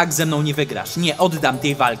 wiedz, że tak ze mną nie wygrasz. Nie oddam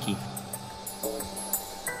tej walki.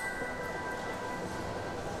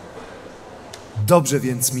 Dobrze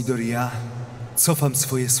więc, Midoriya, cofam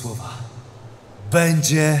swoje słowa.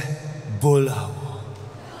 Będzie bolało.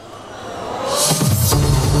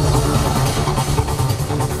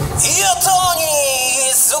 I oto oni!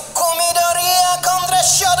 Zuku Midoriya kontra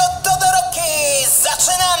Shoto Todoroki!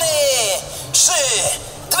 Zaczynamy! 3,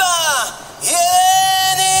 2, 1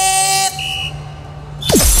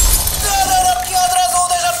 Todoroki od razu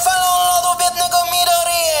uderza falą lodu biednego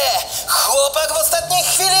Midoriyę! Chłopak w ostatniej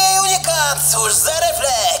chwili jej unika! Cóż za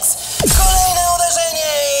refleks! Kolejne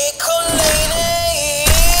uderzenie i kolejne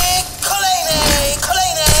i kolejne i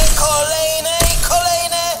kolejne i kolejne i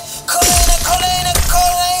kolejne,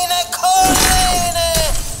 kolejne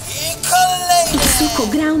i kolejne! Izuku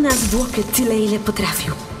grał na zwłokę tyle, ile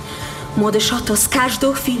potrafił. Młody Shoto z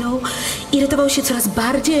każdą chwilą irytował się coraz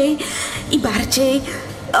bardziej i bardziej.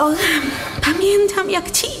 O, pamiętam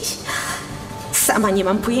jak dziś. Sama nie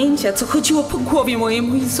mam pojęcia, co chodziło po głowie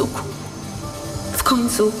mojemu Izuku. W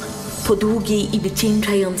końcu, po długiej i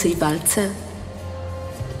wycieńczającej walce...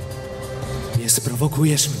 Nie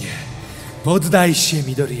sprowokujesz mnie. Poddaj się,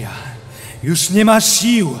 Midoriya. Już nie masz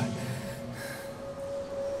sił.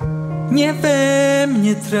 Nie we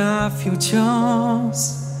mnie trafił cios,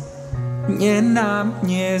 nie na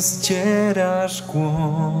mnie zdzierasz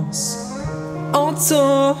głos. O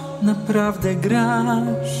co naprawdę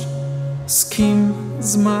grasz? Z kim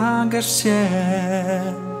zmagasz się?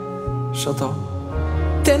 Shoto,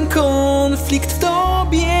 ten konflikt w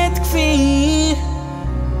tobie tkwi.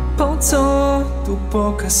 Po co tu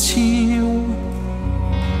pokaz sił?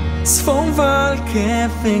 Swą walkę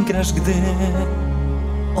wygrasz, gdy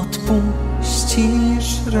odpuścisz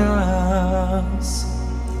raz.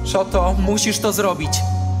 Shoto, musisz to zrobić.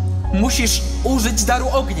 Musisz użyć daru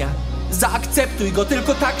ognia. Zaakceptuj go,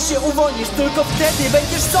 tylko tak się uwolnisz, tylko wtedy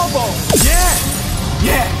będziesz sobą. Nie!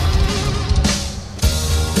 Nie!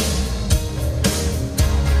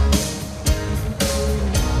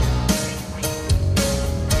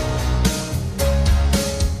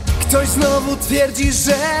 Ktoś znowu twierdzi,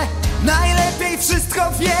 że najlepiej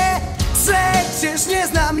wszystko wie. Przecież nie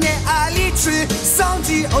zna mnie, a liczy,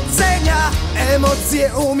 sądzi, ocenia.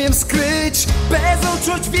 Emocje umiem skryć, bez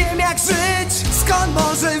uczuć wiem jak żyć. Skąd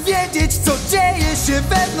może wiedzieć, co dzieje się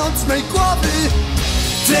wewnątrz mej głowy?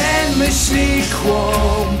 Ten myśli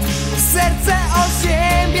kłąb serce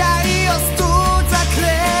oziębia i ostudza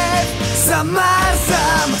krew.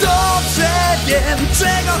 Zamarzam, dobrze wiem,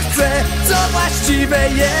 czego chcę, co właściwe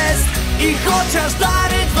jest. I chociaż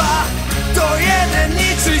dary 2 to jeden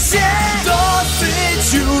liczy się.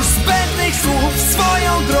 Dosyć już zbędnych słów,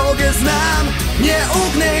 swoją drogę znam. Nie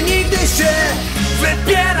ugnę nigdy się,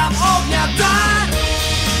 wybieram ognia dar.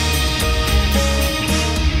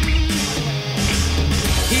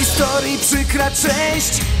 Historii przykra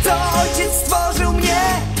część, to ojciec stworzył mnie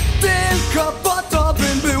tylko po to,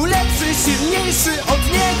 bym był lepszy, silniejszy od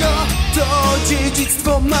niego. To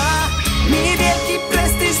dziedzictwo ma mi wielki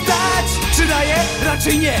prestiż dać. Czy daje?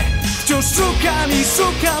 Raczej nie. Wciąż szukam i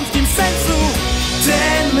szukam w nim sensu.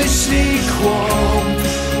 Ten myśli kłąb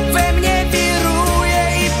we mnie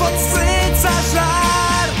wiruje i podsyca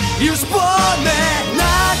żar. Już płonę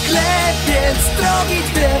nagle, więc drogi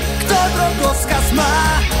dwie, kto drogowskaz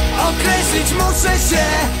ma. Określić muszę się,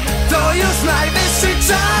 to już najwyższy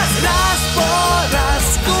czas. Raz po raz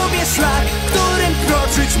gubię szlak, którym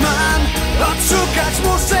kroczyć mam. Odszukać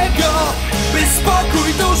muszę go, by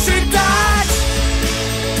spokój duszy dać.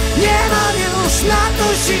 Nie mam już na to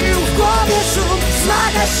sił, w głowie szum,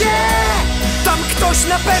 zmaga się. Tam ktoś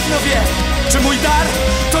na pewno wie, czy mój dar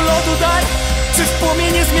to lodu dar, czy w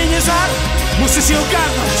płomienie zmienię żar. Muszę się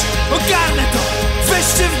ogarnąć, ogarnę to.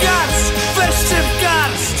 Weźcie w garść, weźcie w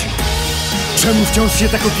garść. Czemu wciąż się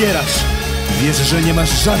tak opierasz? Wiesz, że nie masz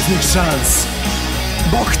żadnych szans.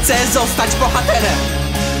 bo chcę zostać bohaterem.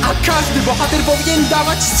 A każdy bohater powinien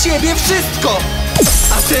dawać z siebie wszystko.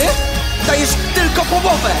 A ty dajesz tylko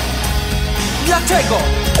połowę. Dlaczego?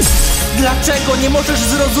 Dlaczego nie możesz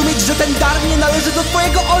zrozumieć, że ten dar nie należy do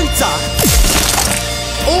twojego ojca?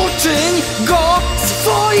 Uczyń go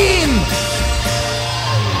swoim!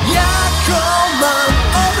 Jaką mam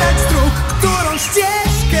obrać dróg, którą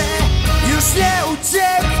ścieżkę już nie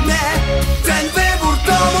ucieknę. Ten wybór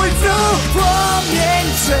to mój wróg. Płomień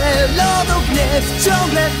przelodu, gniew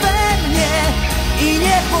ciągle we mnie i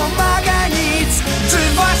nie pomaga nic. Czy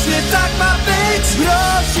właśnie tak ma być?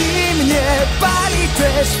 Mrozi mnie, pali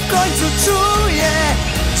też, w końcu czuję,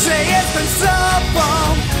 że jestem sobą.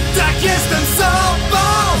 Tak, jestem sobą.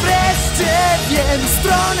 Wreszcie wiem,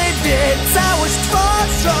 strony dwie całość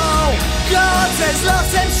tworzą. Godzę z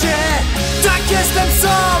losem się, tak, jestem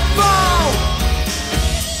sobą.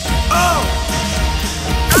 O!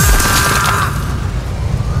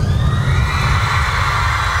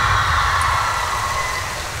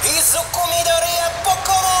 Izuku Midoriya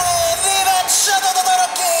pokonany! Wiwat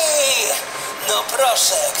Shadododoroki! No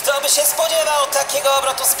proszę, kto by się spodziewał takiego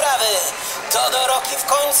obrotu sprawy? Todoroki w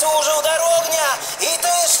końcu użył daru ognia i to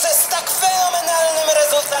jeszcze z tak fenomenalnym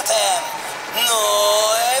rezultatem! No,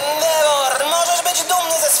 Endeavor, możesz być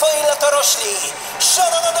dumny ze swojej latorośli!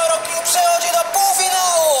 Shadododoroki przechodzi do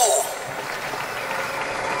półfinału!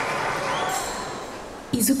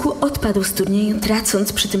 Izuku odpadł z turnieju,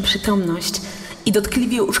 tracąc przy tym przytomność i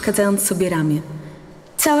dotkliwie uszkadzając sobie ramię.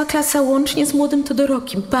 Cała klasa łącznie z młodym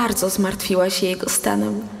Todorokim bardzo zmartwiła się jego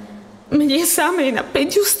stanem. Mnie samej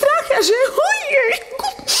napędził strach, a że ojejku.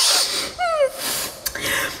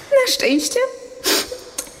 Na szczęście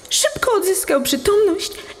szybko odzyskał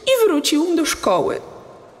przytomność i wrócił do szkoły.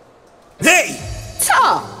 Hej!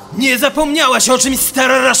 Co? Nie zapomniałaś o czymś,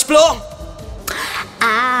 stara raszplo?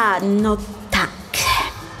 A, no tak.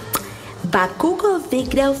 Bakugo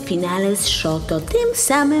wygrał w finale z Shoto, tym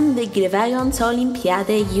samym wygrywając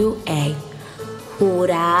Olimpiadę UA.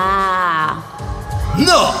 Hurra!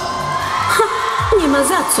 No! Ha, nie ma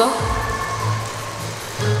za co.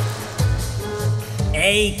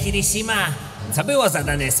 Ej, Kirishima, co było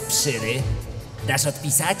zadane z Przyry? Dasz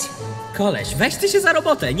odpisać? Koleś, weź ty się za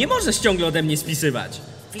robotę, nie możesz ciągle ode mnie spisywać.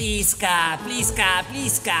 Pliska, pliska,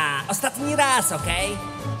 pliska. Ostatni raz, okej?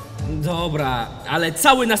 Dobra, ale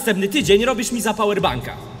cały następny tydzień robisz mi za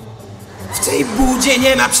powerbanka. W tej budzie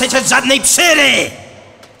nie ma przecież żadnej Przyry!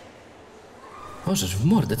 Możesz w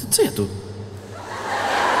mordę, to co ja tu?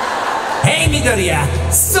 Hej, Midoriya!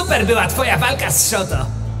 Super była twoja walka z Shoto!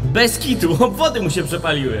 Bez kitu, obwody mu się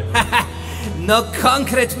przepaliły. No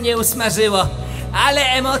konkret mnie usmażyło, ale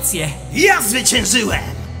emocje. Ja zwyciężyłem!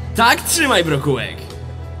 Tak, trzymaj, brokułek.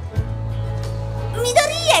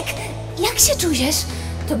 Midorijek! Jak się czujesz?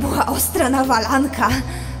 To była ostra nawalanka.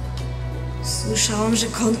 Słyszałam, że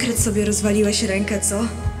konkret sobie rozwaliłeś rękę, co?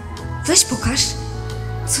 Weź pokaż.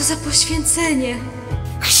 Co za poświęcenie.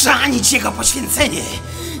 Chrzanić jego poświęcenie!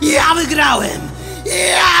 Ja wygrałem!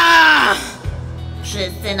 Ja!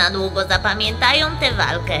 Wszyscy na długo zapamiętają tę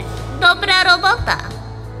walkę. Dobra robota!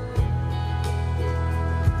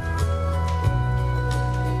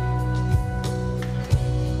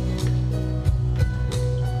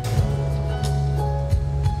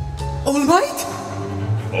 All Might?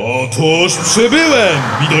 Otóż przybyłem,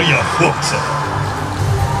 Midoriya, chłopcze.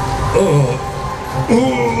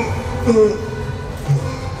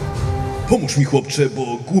 Pomóż mi, chłopcze, bo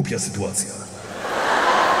głupia sytuacja.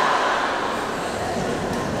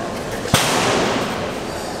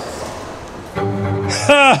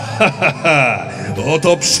 Ha, ha, ha, ha.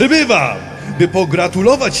 Oto przybywam, by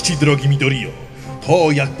pogratulować ci, drogi Midoriyo.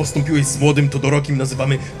 To, jak postąpiłeś z młodym Todorokim,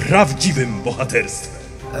 nazywamy prawdziwym bohaterstwem.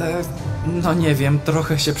 No nie wiem,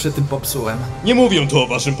 trochę się przy tym popsułem. Nie mówię tu o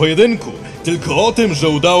waszym pojedynku, tylko o tym, że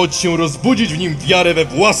udało ci się rozbudzić w nim wiarę we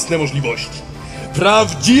własne możliwości.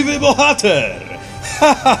 Prawdziwy bohater!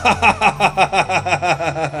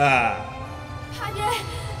 Panie,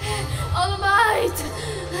 All Might!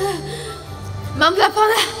 Mam dla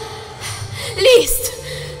pana list!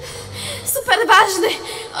 Super ważny!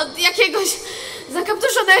 Od jakiegoś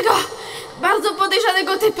zakaptuszonego, bardzo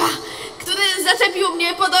podejrzanego typa, który zaczepił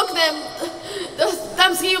mnie pod oknem do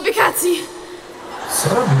damskiej ubikacji.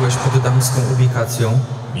 Co robiłeś pod damską ubikacją?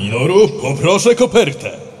 Minoru, poproszę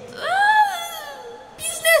kopertę.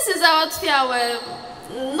 Biznesy załatwiałem.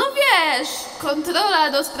 No wiesz,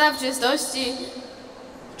 kontrola do spraw czystości.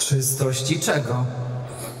 Czystości czego?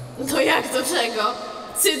 No jak to czego?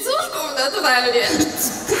 Cycuszków naturalnie.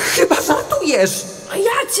 Chyba żartujesz!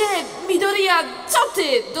 Ja cię, Midoriya, co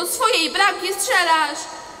ty? Do swojej bramki strzelasz?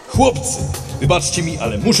 Chłopcy, wybaczcie mi,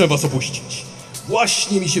 ale muszę was opuścić.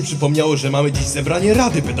 Właśnie mi się przypomniało, że mamy dziś zebranie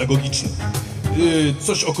Rady Pedagogicznej.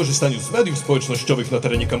 Coś o korzystaniu z mediów społecznościowych na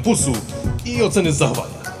terenie kampusu i oceny z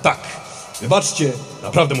zachowania. Tak, wybaczcie,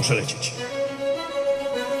 naprawdę muszę lecieć.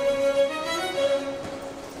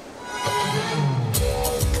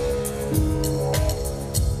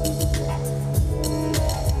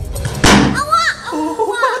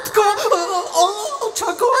 Matko!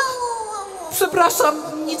 Czako! Przepraszam,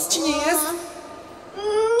 nic ci nie jest?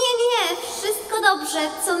 Nie, wszystko dobrze.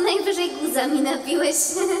 Co najwyżej guza mi napiłeś.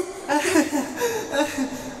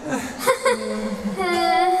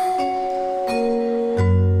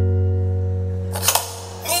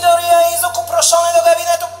 Midoriya i Izuku proszony do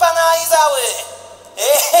gabinetu pana Aizały.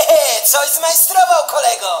 Coś zmajstrował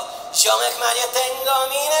kolego. Ziomek ma nie tęgo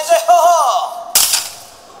minę, że ho ho.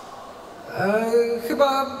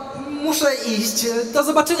 Chyba muszę iść. Do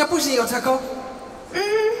zobaczenia później, Oczako.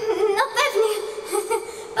 No pewnie.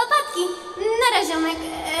 Papatki. Na razie, ziomek.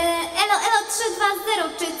 Elo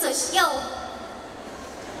 320 czy coś. Yo.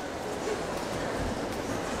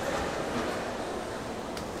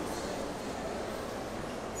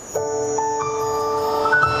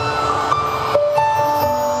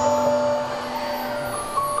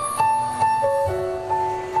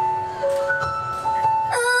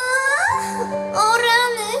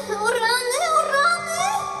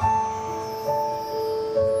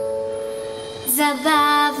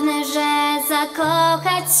 Zabawne, że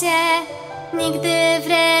zakochać się nigdy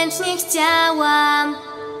wręcz nie chciałam.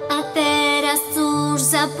 A teraz cóż,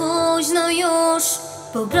 za późno już,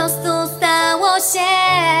 po prostu stało się.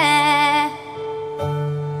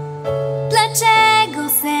 Dlaczego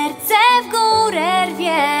serce w górę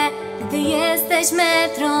rwie, gdy jesteś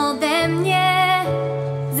metr ode mnie?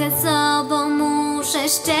 Ze sobą muszę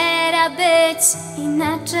szczera być,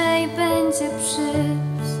 inaczej będzie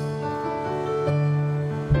przyps.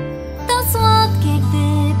 Słodkie,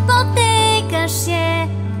 gdy potykasz się,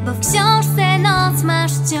 bo w książce noc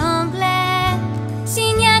masz ciągle.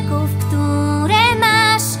 Siniaków, które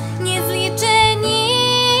masz, nie zliczy nikt.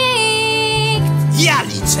 Ja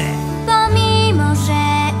liczę! Pomimo, że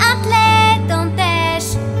atletą też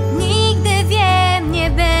nigdy wiem,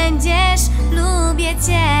 nie będziesz, lubię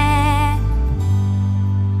cię.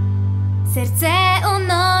 Serce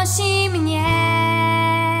unosi mnie.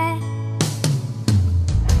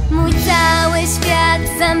 Mój cały świat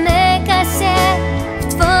zamyka się w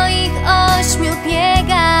twoich 8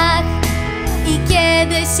 biegach. I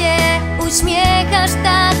kiedy się uśmiechasz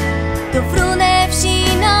tak, to frunę w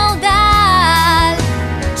siną dal.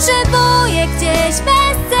 Szybuję gdzieś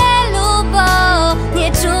bez celu, bo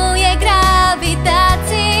nie czuję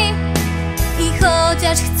grawitacji. I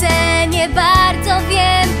chociaż chcę, nie bardzo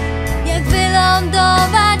wiem, jak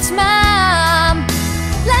wylądować mam.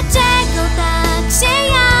 Dlaczego tak się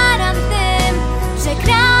jaram tym, że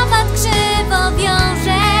krawat krzywo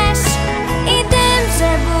wiążesz i tym, że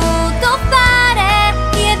butów parę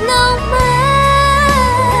jedną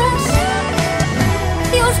masz?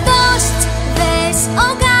 Już dość, weź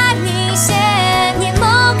ogarnij się, nie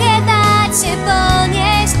mogę dać się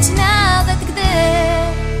ponieść, nawet gdy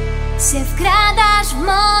się wkradasz w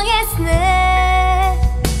moje sny,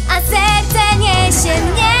 a serce niesie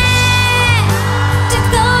mnie. Czy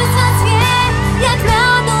ktoś z was wie, jak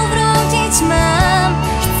na dół wrócić mam?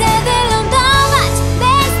 Chcę wylądować,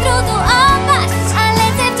 bez trudu opaść, a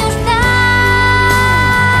lecę wciąż w dal.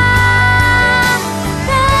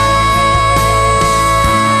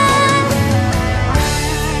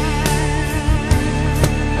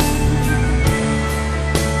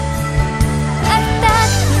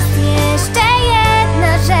 Tak, jest jeszcze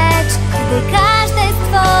jedna rzecz, gdy każde z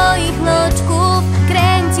twoich loczków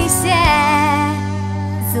kręci się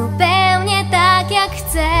zupełnie tak jak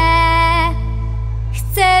chcę.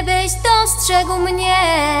 Chcę, byś dostrzegł mnie.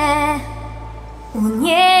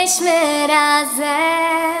 Unieśmy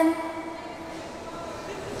razem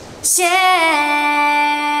się.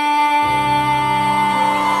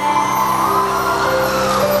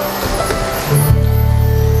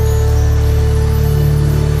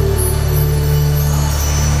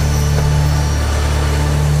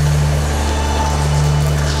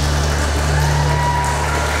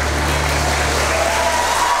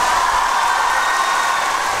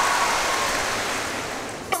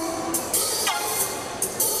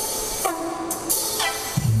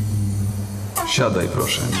 Siadaj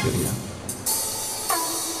proszę, Midoriya.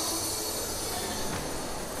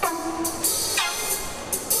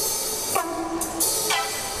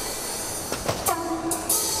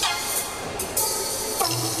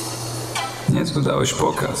 Niezły dałeś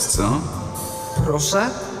pokaz, co? Proszę?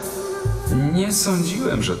 Nie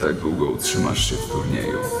sądziłem, że tak długo utrzymasz się w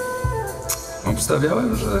turnieju.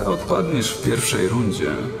 Obstawiałem, że odpadniesz w pierwszej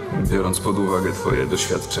rundzie, biorąc pod uwagę twoje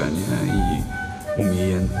doświadczenie i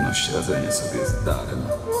umiejętność radzenia sobie z darem.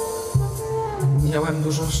 Miałem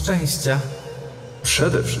dużo szczęścia.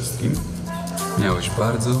 Przede wszystkim miałeś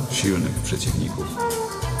bardzo silnych przeciwników.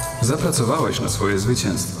 Zapracowałeś na swoje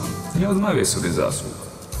zwycięstwa. Nie odmawiaj sobie zasług.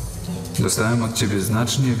 Dostałem od ciebie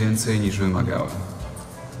znacznie więcej niż wymagałem.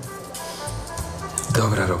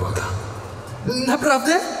 Dobra robota.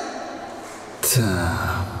 Naprawdę? Tak.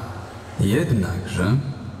 Jednakże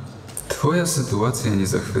twoja sytuacja nie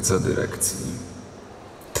zachwyca dyrekcji.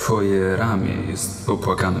 Twoje ramię jest w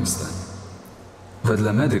opłakanym stanie.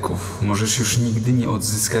 Wedle medyków możesz już nigdy nie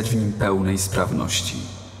odzyskać w nim pełnej sprawności.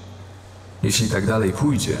 Jeśli tak dalej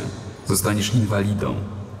pójdzie, zostaniesz inwalidą,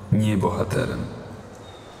 nie bohaterem.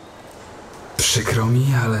 Przykro mi,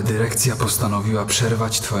 ale dyrekcja postanowiła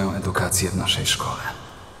przerwać twoją edukację w naszej szkole.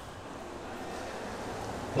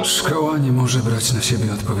 Szkoła nie może brać na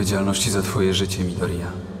siebie odpowiedzialności za twoje życie, Midoriya.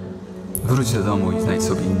 Wróć do domu i znajdź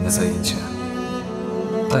sobie inne zajęcie.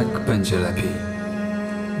 Tak będzie lepiej.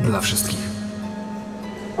 Dla wszystkich.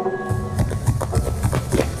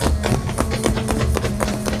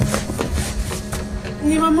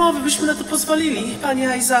 Nie ma mowy, byśmy na to pozwolili, panie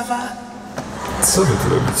Aizawa. Co wy tu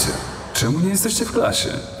robicie? Czemu nie jesteście w klasie?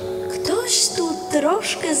 Ktoś tu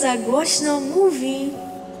troszkę za głośno mówi.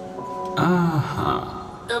 Aha.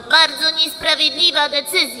 To bardzo niesprawiedliwa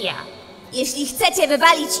decyzja. Jeśli chcecie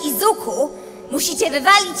wywalić Izuku, musicie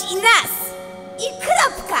wywalić i nas. I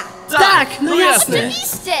kropka. Tak, no jasne.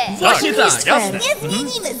 Oczywiście. Właśnie tak, jasne. Nie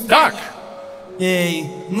zmienimy zdania. Tak. Ej,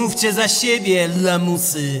 mówcie za siebie,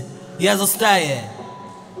 lamusy. Ja zostaję.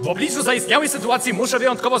 W obliczu zaistniałej sytuacji muszę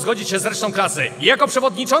wyjątkowo zgodzić się z resztą klasy. I jako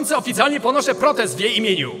przewodniczący oficjalnie ponoszę protest w jej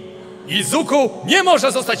imieniu. Izuku nie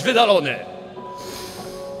może zostać wydalony.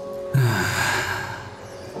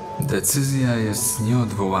 Decyzja jest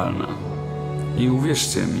nieodwołalna. I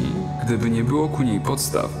uwierzcie mi, gdyby nie było ku niej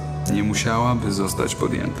podstaw, nie musiałaby zostać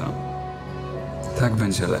podjęta. Tak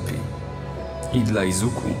będzie lepiej. I dla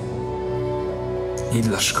Izuku, i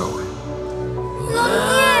dla szkoły. No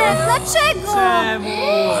nie, dlaczego?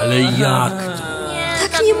 Ale jak to?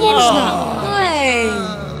 Tak nie można! Ej!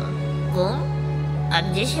 Gum? A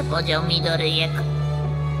gdzie się podział Midoryjek?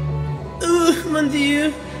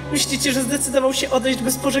 Mandiu, myślicie, że zdecydował się odejść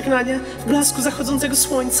bez pożegnania w blasku zachodzącego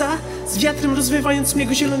słońca, z wiatrem rozwiewającym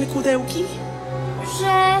jego zielone kudełki?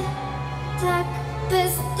 Że... tak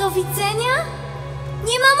bez do widzenia?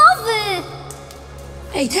 Nie ma mowy!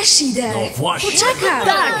 Ej, też idę! No właśnie. Poczekaj!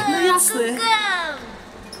 Tak, no jasne.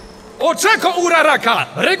 Oczeko Uraraka!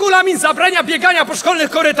 Regulamin zabrania biegania po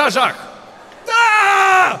szkolnych korytarzach!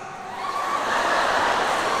 Aaaa!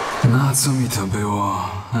 Na co mi to było?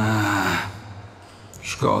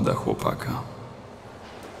 Szkoda chłopaka.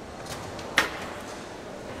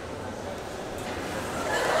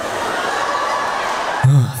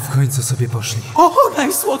 W końcu sobie poszli. O,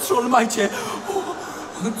 najsłodszy Olmajcie!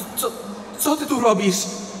 Co ty tu robisz?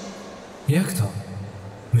 Jak to?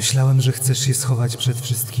 Myślałem, że chcesz się schować przed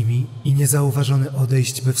wszystkimi i niezauważony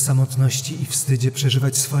odejść, by w samotności i wstydzie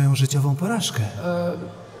przeżywać swoją życiową porażkę.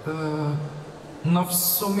 No w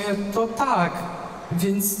sumie to tak,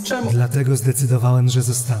 więc czemu... Dlatego zdecydowałem, że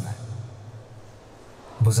zostanę.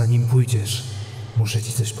 Bo zanim pójdziesz, muszę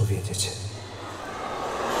ci coś powiedzieć.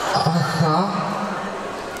 Aha.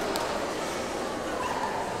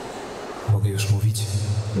 Mogę już mówić?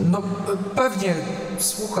 No pewnie,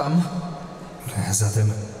 słucham.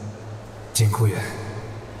 Zatem dziękuję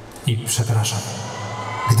i przepraszam.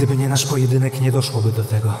 Gdyby nie nasz pojedynek, nie doszłoby do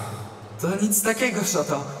tego. To nic takiego,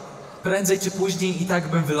 Shoto. Prędzej czy później i tak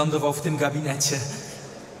bym wylądował w tym gabinecie.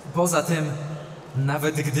 Poza tym,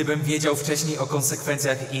 nawet gdybym wiedział wcześniej o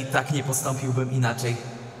konsekwencjach, i tak nie postąpiłbym inaczej.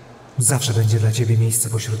 Zawsze będzie dla ciebie miejsce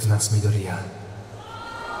pośród nas, Midoriya.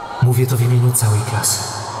 Mówię to w imieniu całej klasy.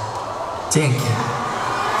 Dzięki.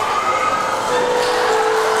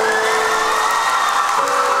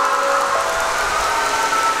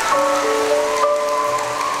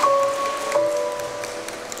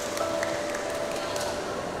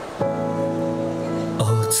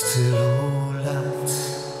 Od tylu lat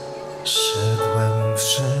szedłem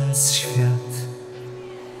przez świat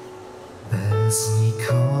bez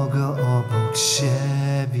nikogo obok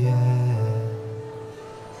siebie.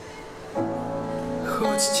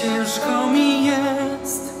 Choć ciężko mi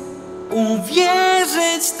jest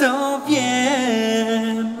uwierzyć, to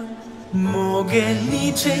wiem. Mogę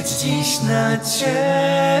liczyć dziś na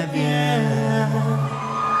ciebie.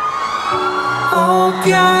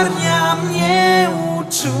 Ogarnia mnie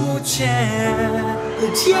uczucie,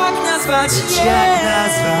 lecz jak nazwać je?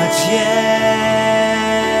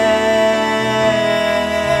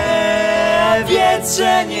 Ale wiedz,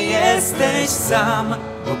 że nie jesteś sam,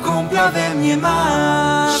 bo kumpla we mnie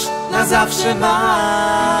masz, na zawsze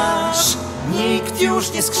masz. Nikt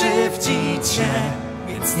już nie skrzywdzi cię,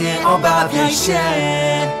 więc nie obawiaj się,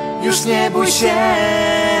 już nie bój się.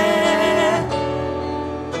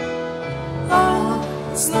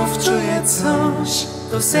 O, znów czuję coś,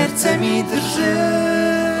 to serce mi drży,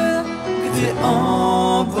 gdy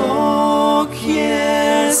obok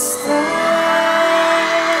jesteś.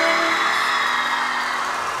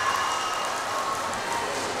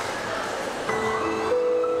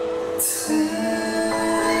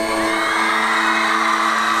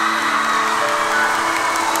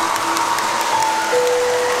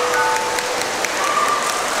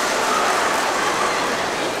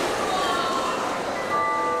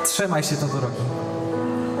 Trzymaj się, Todoroki.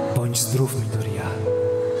 Bądź zdrów, Midoriya.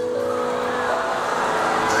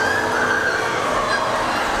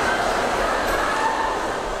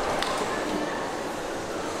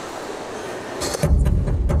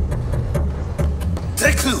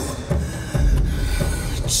 Cracow!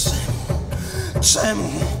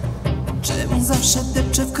 Czemu zawsze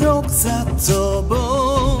depczę w krok za tobą?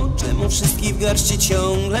 Czemu wszystkich w garści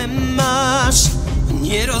ciągle masz?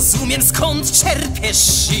 Nie rozumiem, skąd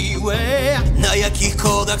czerpiesz siłę, na jakich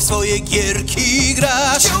kodach swoje gierki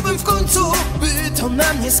grasz. Chciałbym w końcu, by to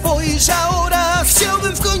na mnie spojrzał raz.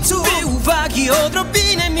 Chciałbym w końcu, by uwagi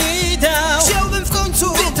odrobinę mi dał. Chciałbym w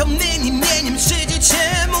końcu, by to mnym imieniem szydzić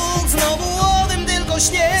się mógł. Znowu o tym tylko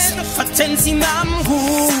śnie, w atencji mam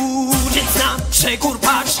głód. Więc na przekór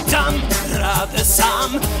patrz, dam radę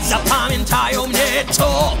sam. Zapamiętają mnie,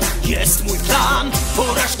 to jest mój plan.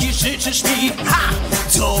 Porażki życzysz mi, ha!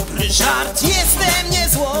 Dobry żart. Jestem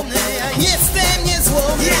niezłomny, ja jestem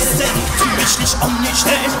niezłomny. Jestem, ty myślisz o mnie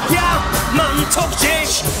źle. Ja mam to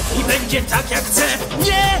gdzieś i będzie tak jak chcę.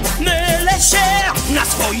 Nie mylę się, na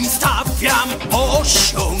swoim stawiam,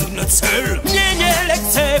 osiągnę cel. Mnie nie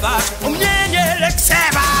lekceważ, o mnie nie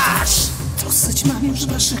lekceważ. Dosyć mam już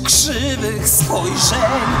waszych krzywych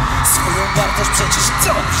spojrzeń. Swoją wartość przecież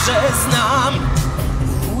dobrze znam.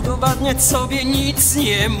 Udowadniać sobie nic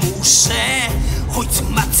nie muszę, choć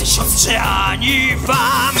matce, siostrze, ani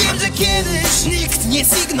wam. Wiem, że kiedyś nikt nie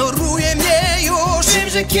zignoruje mnie już. Wiem,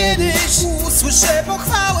 że kiedyś usłyszę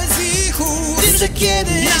pochwałę z ich ust. Wiem, że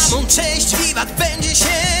kiedyś na mą cześć wiwat będzie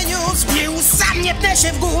się niósł. Nieustannie pnę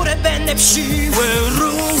się w górę, będę w siłę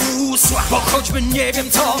rósł. Bo choćby nie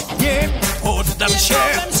wiem co, nie poddam się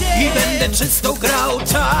i będę czysto grał.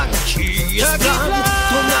 Taki jest plan,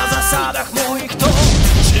 to na zasadach moich to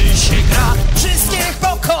się gra. Wszystkich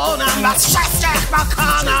pokonam, was wszystkich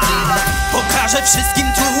pokonam. Pokażę wszystkim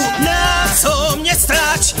tu, na co mnie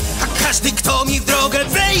stać. A każdy, kto mi w drogę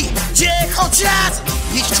wejdzie choć raz,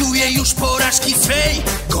 niech czuje już porażki swej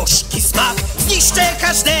gorzki smak. Zniszczę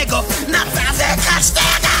każdego, naprawdę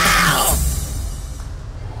każdego.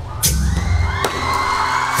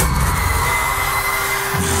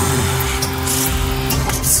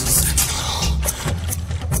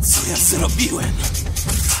 Co ja zrobiłem?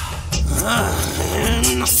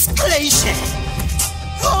 No sklej się!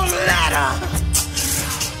 Cholera!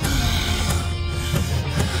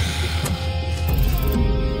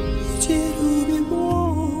 Gdzie robię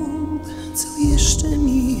błąd? Co jeszcze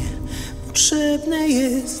mi potrzebne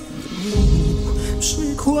jest?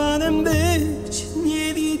 Przykładem być,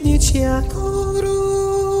 nie widnieć jako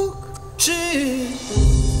róg. Czy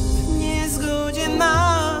w niezgodzie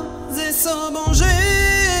mam ze sobą żyć?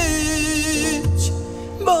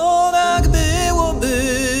 Bo tak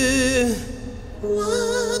byłoby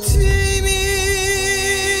łatwiej mi.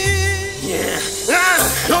 Nie,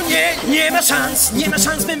 no nie ma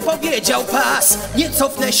szans, bym powiedział pas. Nie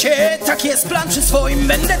cofnę się, tak jest plan, przy swoim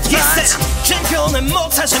będę trwać. Jestem czempionem,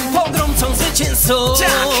 mocarzem, pogromcą, zwycięzcą.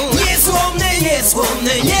 Tak, niezłomny.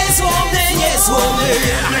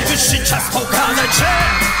 Najwyższy czas pokazać, że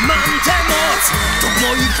mam tę moc. To w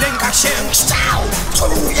moich rękach się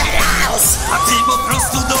kształtuje los. A ty po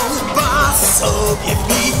prostu do łba sobie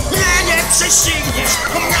wbij. Mnie nie prześcigniesz,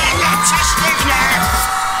 mnie nie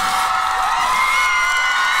prześcigniesz.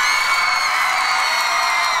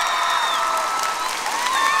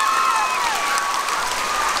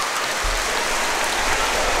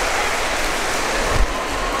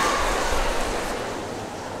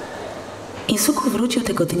 Izuku wrócił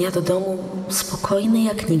tego dnia do domu spokojny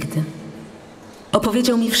jak nigdy.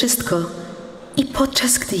 Opowiedział mi wszystko i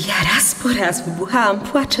podczas gdy ja raz po raz wybuchałam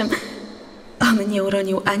płaczem, on nie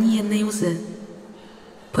uronił ani jednej łzy.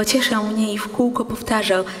 Pocieszał mnie i w kółko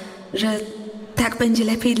powtarzał, że tak będzie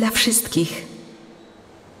lepiej dla wszystkich.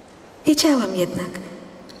 Wiedziałam jednak,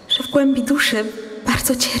 że w głębi duszy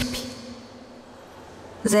bardzo cierpi.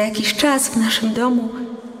 Za jakiś czas w naszym domu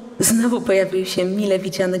znowu pojawił się mile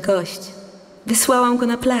widziany gość. Wysłałam go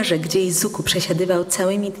na plażę, gdzie Izuku przesiadywał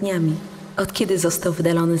całymi dniami, od kiedy został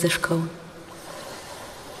wydalony ze szkoły.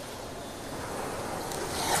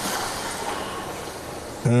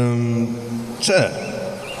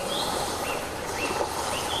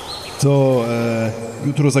 To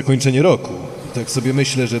jutro zakończenie roku. I tak sobie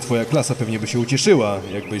myślę, że twoja klasa pewnie by się ucieszyła,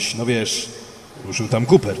 jakbyś, no wiesz, ruszył tam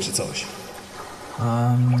Cooper czy coś.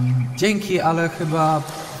 Dzięki, ale chyba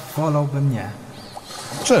wolałbym nie.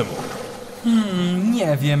 Czemu?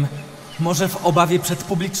 Nie wiem. Może w obawie przed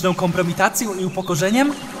publiczną kompromitacją i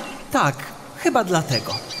upokorzeniem? Tak, chyba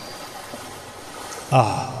dlatego.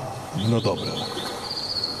 A, no dobra.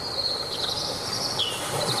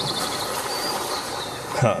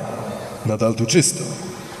 Ha, nadal tu czysto.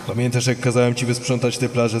 Pamiętasz, jak kazałem ci wysprzątać tę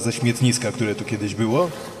plażę ze śmietniska, które tu kiedyś było?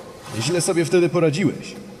 Nieźle sobie wtedy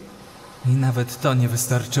poradziłeś. I nawet to nie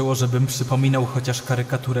wystarczyło, żebym przypominał chociaż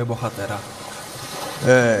karykaturę bohatera.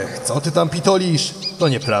 Co ty tam pitolisz? To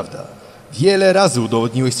nieprawda. Wiele razy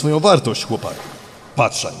udowodniłeś swoją wartość, chłopaku.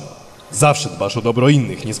 Patrzaj no. Zawsze dbasz o dobro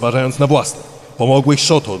innych, nie zważając na własne. Pomogłeś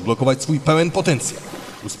Shoto odblokować swój pełen potencjał.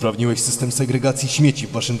 Usprawniłeś system segregacji śmieci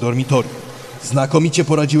w waszym dormitorium. Znakomicie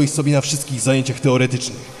poradziłeś sobie na wszystkich zajęciach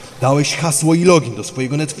teoretycznych. Dałeś hasło i login do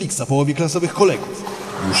swojego Netflixa połowie klasowych kolegów.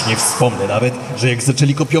 Już nie wspomnę nawet, że jak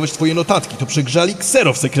zaczęli kopiować twoje notatki, to przegrzali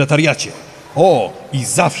ksero w sekretariacie. O, i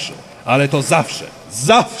zawsze, ale to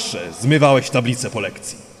zawsze zmywałeś tablicę po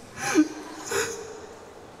lekcji.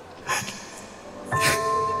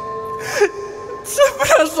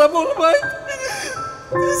 Przepraszam, All Might.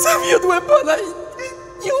 Zawiodłem pana i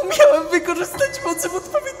nie umiałem wykorzystać mocy w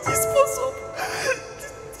odpowiedni sposób.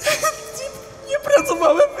 Nie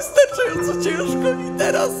pracowałem wystarczająco ciężko i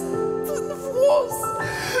teraz ten włos.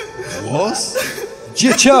 Włos?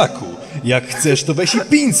 Dzieciaku! Jak chcesz, to weź i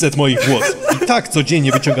 500 moich włosów. I tak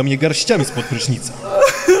codziennie wyciągam je garściami spod prysznica.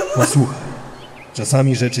 Posłuchaj,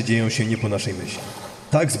 czasami rzeczy dzieją się nie po naszej myśli.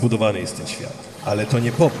 Tak zbudowany jest ten świat, ale to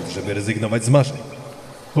nie powód, żeby rezygnować z marzeń.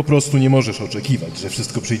 Po prostu nie możesz oczekiwać, że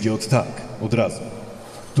wszystko przyjdzie od razu.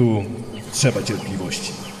 Tu trzeba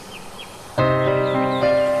cierpliwości.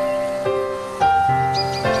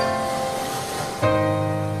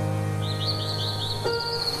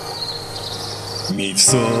 Miej w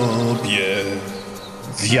sobie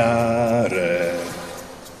wiarę,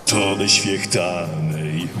 tony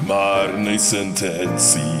świechtanej, marnej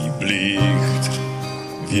sentencji, blicht.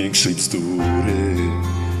 Większej bzdury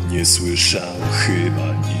nie słyszał chyba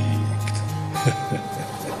nikt.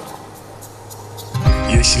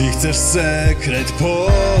 Jeśli chcesz sekret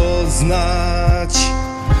poznać,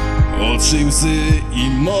 otrzyj łzy i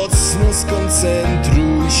mocno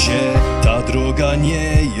skoncentruj się. Ta droga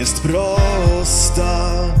nie jest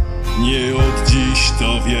prosta, nie od dziś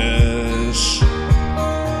to wiesz.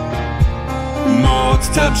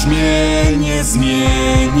 Mod ta brzmienie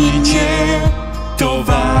zmieni cię, to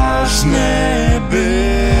ważne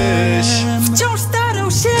byś wciąż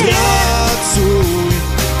starał się. Pracuj,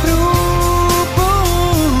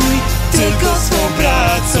 próbuj, tylko swą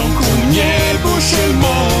pracą ku niebu się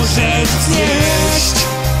możesz wznieść.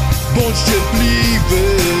 Bądź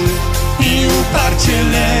cierpliwy i uparcie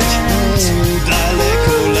leć,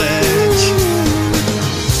 daleko leć.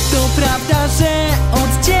 To prawda, że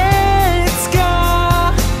od dziecka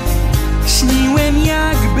śniłem,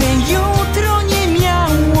 jakby jutro nie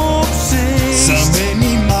miało przyjść.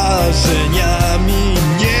 Samymi marzeniami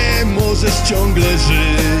nie możesz ciągle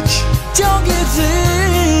żyć. Ciągle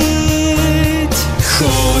żyć.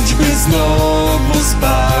 Choćby znowu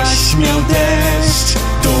spaść miał deszcz,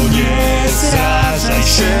 to nie zrażaj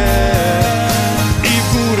się i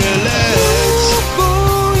w górę leć.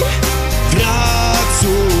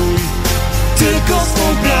 Pracuj, tylko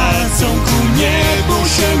swą pracą ku niebu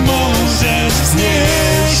się możesz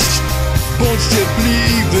wznieść. Bądź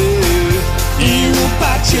cierpliwy i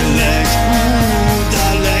uparcie leć,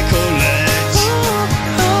 daleko leć.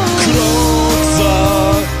 Krok za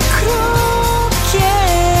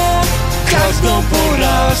krokiem, każdą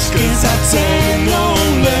porażkę za cenną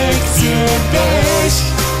lekcję weź.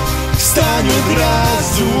 Wstań od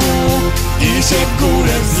razu i się w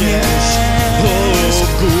górę wznieś. O, w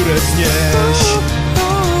górę wznieś.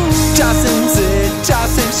 Czasem łzy,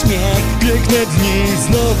 czasem śmiech, Piękne dni,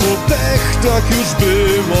 znowu pech, tak już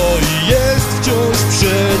było i jest wciąż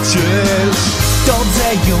przecież. Dobrze,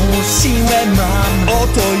 już siłę mam.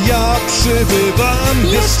 Oto ja przybywam,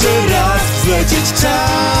 jeszcze raz wlecieć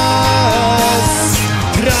czas.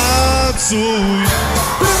 Pracuj,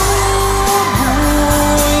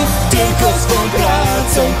 próbuj, tylko swą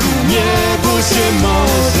pracą ku niebu się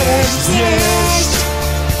możesz wznieść.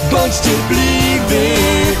 Bądź cierpliwy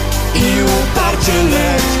i uparcie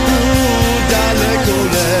leć, daleko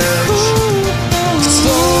leć. W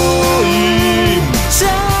swoim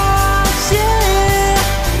czasie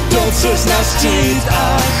dotrzesz na szczyt,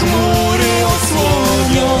 a chmury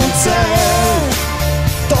osłonią cel.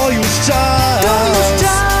 To już czas,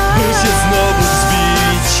 by się znowu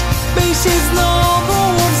wzbić,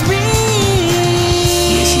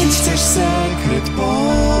 Jeśli chcesz sekret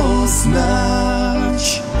poznać,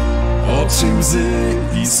 otrzyj łzy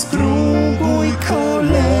i spróbuj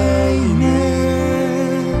kolejny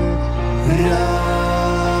raz.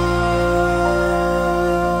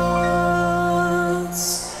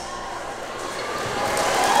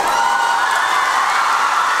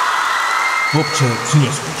 Chłopcze,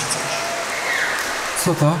 przyniosłem ci coś.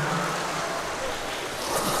 Co to?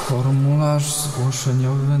 Formularz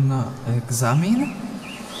zgłoszeniowy na egzamin?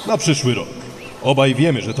 Na przyszły rok. Obaj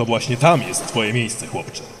wiemy, że to właśnie tam jest twoje miejsce,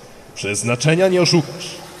 chłopcze. Przeznaczenia nie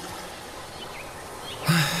oszukasz.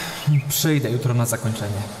 Przyjdę jutro na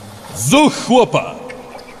zakończenie. Zuch, chłopak!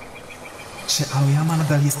 Czy Aoyama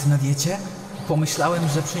nadal jest na diecie? Pomyślałem,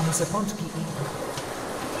 że przyniosę pączki i...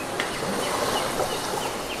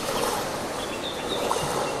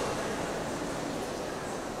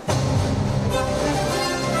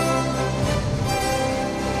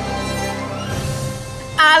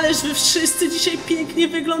 Ależ wy wszyscy dzisiaj pięknie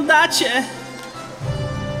wyglądacie!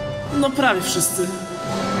 No prawie wszyscy.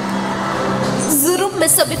 Zróbmy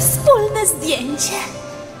sobie wspólne zdjęcie.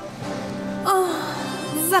 O,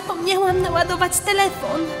 zapomniałam naładować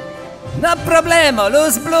telefon. No problemo,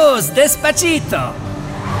 luz blues, despacito.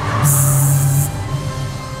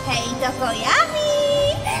 Hej, to Koyami!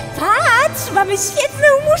 Patrz, mamy świetną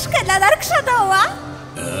muszkę dla Dark Shadow'a!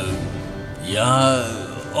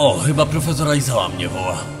 Chyba profesora Izawa mnie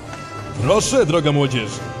woła. Proszę, droga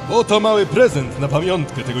młodzieży, oto mały prezent na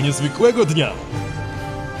pamiątkę tego niezwykłego dnia.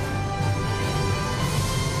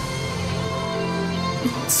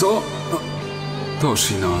 Co?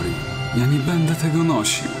 Toshinori, ja nie będę tego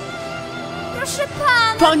nosił. Proszę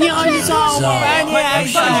pana! Panie Aizawa!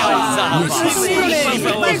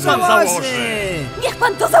 Niech pan założy! Niech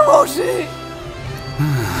pan to założy!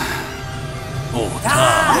 O,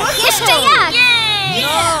 tak! Jeszcze jak!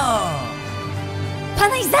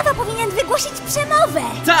 Pan Aizawa powinien wygłosić przemowę!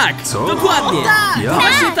 Tak, Co? dokładnie! Tak, Ja?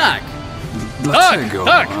 Właśnie tak! Dlaczego?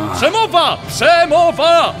 Tak! Przemowa!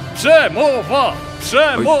 Przemowa! Przemowa!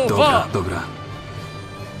 Przemowa! Oj, dobra.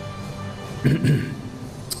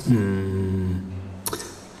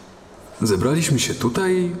 Zebraliśmy się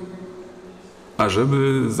tutaj,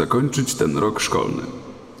 ażeby zakończyć ten rok szkolny.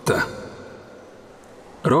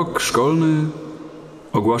 Rok szkolny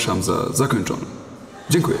ogłaszam za zakończony.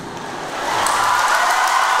 Dziękuję.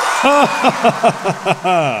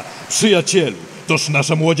 Przyjacielu, toż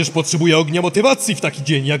nasza młodzież potrzebuje ognia motywacji w taki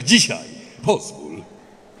dzień jak dzisiaj. Pozwól.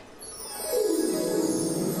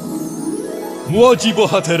 Młodzi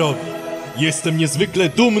bohaterowie, jestem niezwykle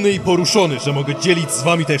dumny i poruszony, że mogę dzielić z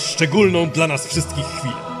wami tę szczególną dla nas wszystkich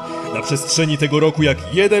chwilę. Na przestrzeni tego roku jak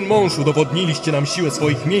jeden mąż udowodniliście nam siłę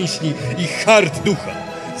swoich mięśni i hart ducha.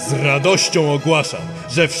 Z radością ogłaszam,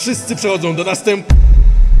 że wszyscy przechodzą do następnego...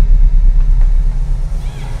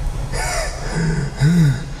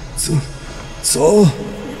 Co?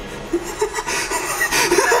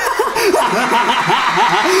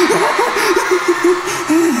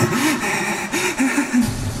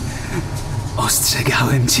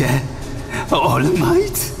 Ostrzegałem cię, All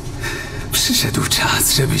Might. Przyszedł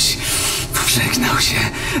czas, żebyś pożegnał się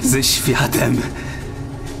ze światem.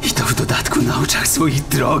 I to w dodatku na oczach swoich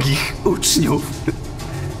drogich uczniów.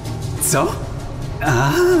 Co?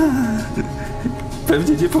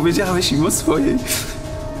 Pewnie nie powiedziałeś im o swojej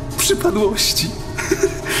przypadłości.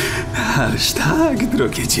 Ależ tak,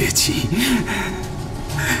 drogie dzieci.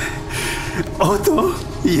 Oto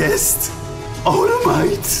jest All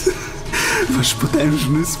Might. Wasz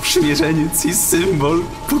potężny sprzymierzeniec i symbol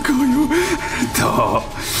pokoju.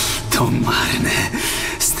 To marne,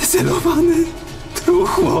 zdezelowane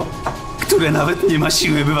truchło, które nawet nie ma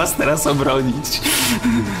siły, by was teraz obronić.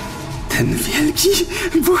 Ten wielki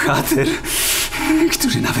bohater,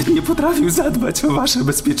 który nawet nie potrafił zadbać o wasze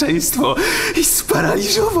bezpieczeństwo i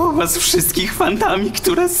sparaliżował was wszystkich fantami,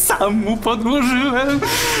 które sam mu podłożyłem.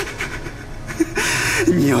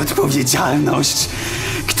 Nieodpowiedzialność,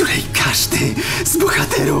 której każdy z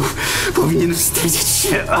bohaterów powinien wstydzić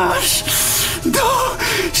się aż do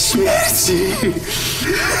śmierci.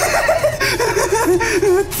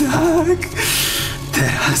 Tak,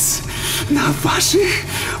 teraz na waszych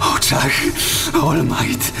oczach All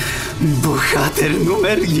Might, bohater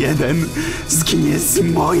numer 1, zginie z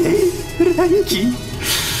mojej ręki.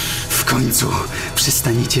 końcu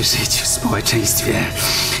przestaniecie żyć w społeczeństwie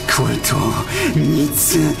kultu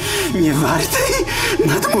nic nie wartej,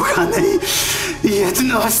 nadmuchanej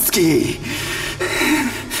jednostki.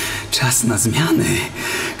 Czas na zmiany,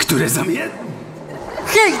 które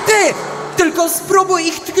Hej, ty! Tylko spróbuj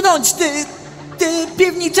ich tknąć, ty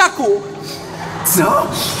piewniczaku! Co?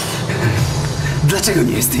 Dlaczego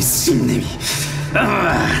nie jesteś z innymi?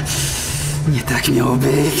 Nie tak miało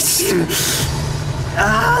być.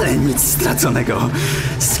 Ale nic straconego.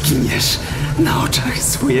 Zginiesz na oczach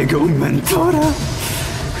swojego mentora.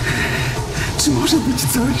 Czy może być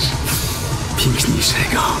coś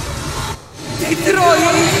piękniejszego? Detroit!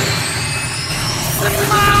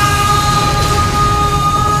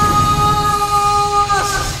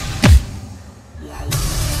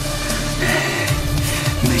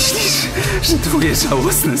 Myślisz, że twoje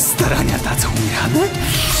żałosne starania dadzą mi radę?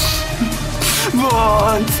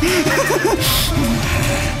 Błąd!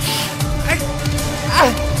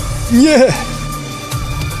 Nie!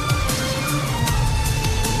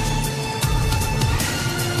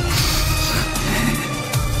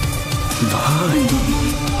 Boli,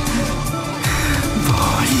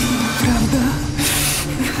 prawda?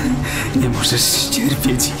 Nie możesz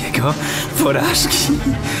ścierpieć jego porażki.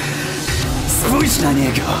 Spójrz na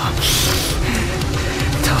niego.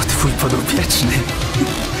 To twój podopieczny.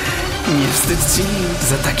 Nie wstyd ci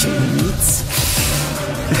za takie nic.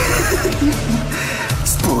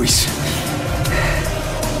 Spójrz.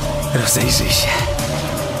 Rozejrzyj się.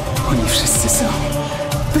 Oni wszyscy są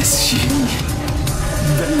bezsilni.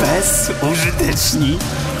 Bezużyteczni.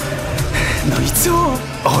 No i co,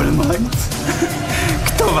 All Might?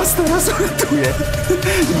 Kto was teraz uratuje?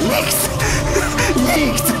 Nikt!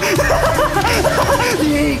 Nikt!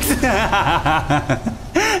 Nikt!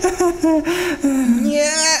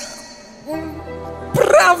 Nie!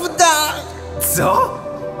 Prawda! Co?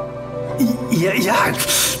 Jak?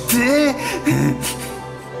 Ty?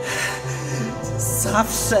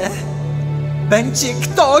 Zawsze będzie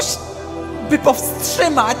ktoś, by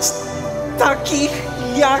powstrzymać takich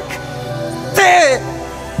jak ty!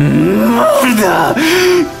 Morda!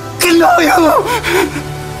 Gnoju!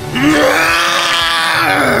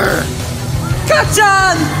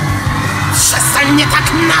 Kaczan! Przestań mnie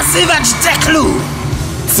tak nazywać, Deklu!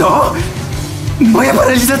 Co? Moje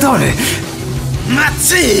paralizatory!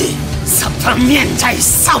 Macy! Zapamiętaj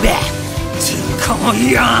sobie! Tylko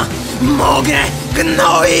ja mogę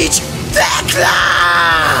gnoić Dekla!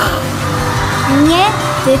 Nie,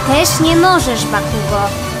 ty też nie możesz, Bakugo.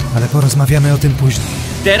 Ale porozmawiamy o tym później.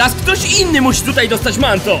 Teraz ktoś inny musi tutaj dostać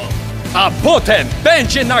manto! A potem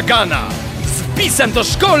będzie nagana! Z wpisem do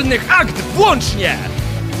szkolnych akt włącznie!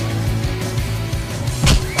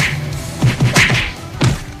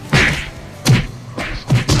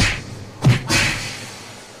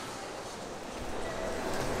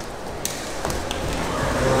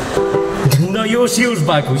 No już,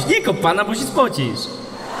 Bakuś, nie kop pana, bo się spocisz.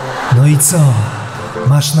 No i co?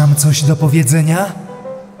 Masz nam coś do powiedzenia?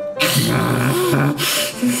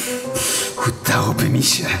 Udałoby mi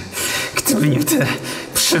się, gdyby nie te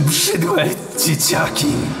przebrzydłe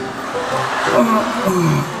dzieciaki.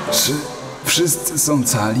 Czy wszyscy są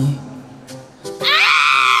cali?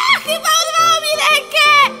 Chyba odwało mi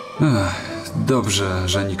rękę! Dobrze,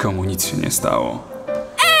 że nikomu nic się nie stało.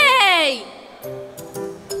 Ej!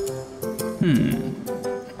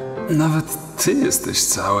 Nawet ty jesteś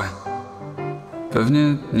całe.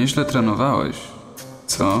 Pewnie nieźle trenowałeś.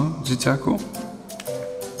 Co, dzieciaku?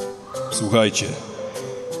 Słuchajcie,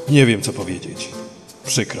 nie wiem co powiedzieć.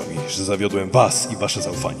 Przykro mi, że zawiodłem was i wasze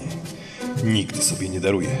zaufanie. Nigdy sobie nie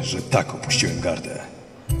daruję, że tak opuściłem gardę.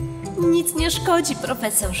 Nic nie szkodzi,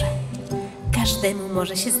 profesorze. Każdemu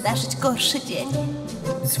może się zdarzyć gorszy dzień.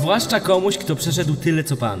 Zwłaszcza komuś, kto przeszedł tyle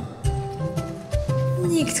co pan.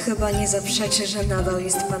 Nikt chyba nie zaprzeczy, że nadal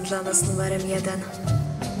jest pan dla nas numerem 1.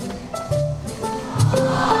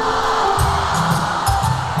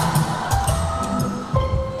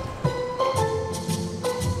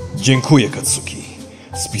 Dziękuję, Katsuki.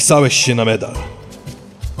 Spisałeś się na medal.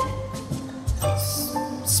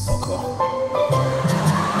 Spoko.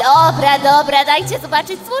 Dobra, dajcie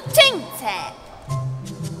zobaczyć złoczyńcę.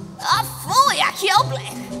 O fu, jaki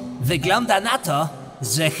oblech. Wygląda na to,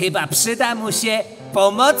 że chyba przyda mu się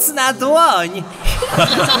pomocna dłoń.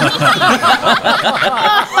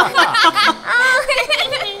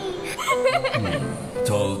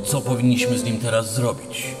 To co powinniśmy z nim teraz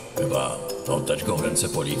zrobić? Chyba oddać go w ręce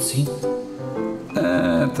policji?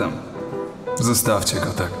 Tam. Zostawcie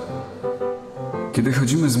go tak. Kiedy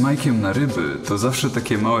chodzimy z Majkiem na ryby, to zawsze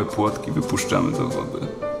takie małe płotki wypuszczamy do wody.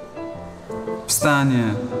 Wstanie,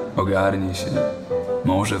 ogarnie się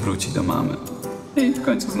Może wróci do mamy i w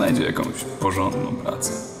końcu znajdzie jakąś porządną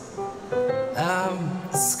pracę.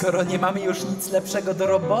 Skoro nie mamy już nic lepszego do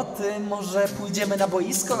roboty, może pójdziemy na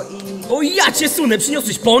boisko i... O, ja cię sunę,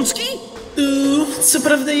 przyniosłeś pączki? Co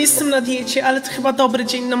prawda jestem na diecie, ale to chyba dobry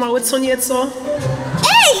dzień na małe co nieco.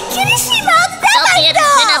 Ej, Kirishima, oddawaj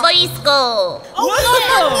to! Na boisku! O,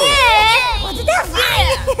 Nie! Oddawaj!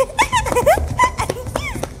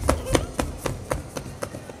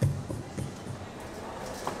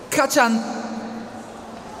 Kaczan!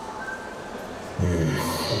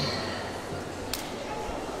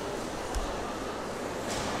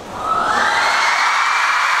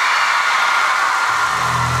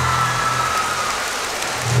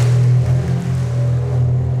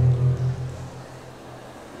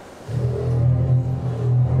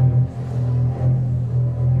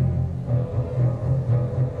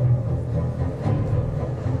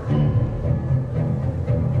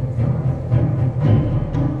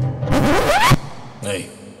 Ej,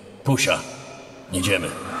 Pusia, idziemy.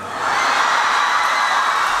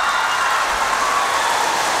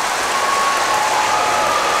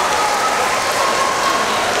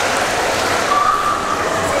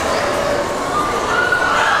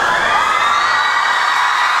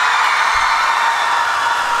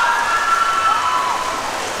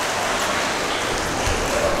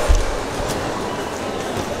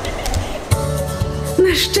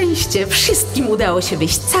 Na szczęście wszystkim udało się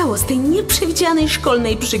wyjść cało z tej nieprzewidzianej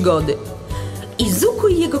szkolnej przygody. Izuku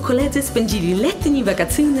i jego koledzy spędzili letni,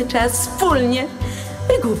 wakacyjny czas wspólnie,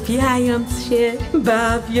 wygłupiając się,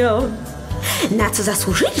 bawiąc. Na co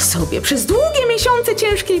zasłużyli sobie przez długie miesiące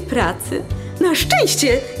ciężkiej pracy. Na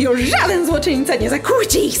szczęście już żaden złoczyńca nie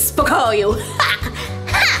zakłóci ich spokoju. Ha!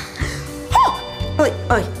 Ha! Ho!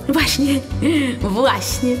 Oj, właśnie,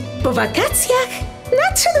 po wakacjach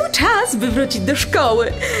nadszedł czas, by wrócić do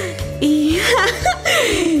szkoły. I...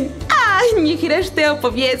 niech resztę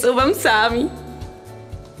opowiedzą wam sami.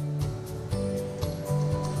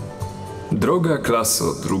 Droga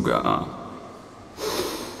klaso, druga A.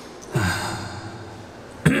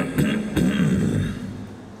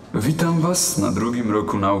 Witam was na drugim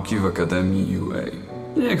roku nauki w Akademii UA.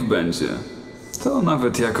 Niech będzie. To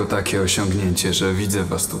nawet jako takie osiągnięcie, że widzę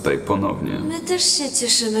was tutaj ponownie. My też się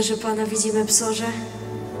cieszymy, że pana widzimy, psorze.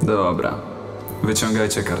 Dobra.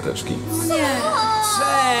 Wyciągajcie karteczki. Nie.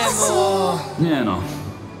 Czemu? Nie no.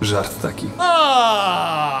 Żart taki.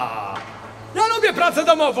 Ja lubię pracę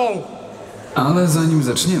domową! Ale zanim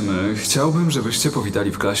zaczniemy, chciałbym, żebyście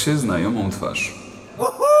powitali w klasie znajomą twarz.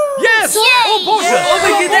 Jest! O Boże! O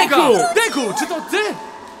Deku! Deku, czy to ty?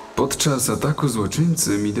 Podczas ataku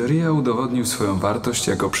złoczyńcy Midoriya udowodnił swoją wartość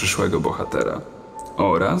jako przyszłego bohatera.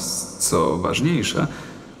 Oraz, co ważniejsze,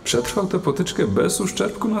 przetrwał tę potyczkę bez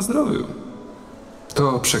uszczerbku na zdrowiu.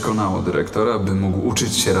 To przekonało dyrektora, by mógł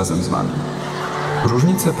uczyć się razem z wami.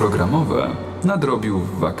 Różnice programowe nadrobił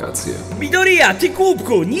w wakacje. Midoriya, ty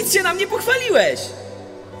głupku, nic się nam nie pochwaliłeś!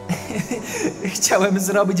 Chciałem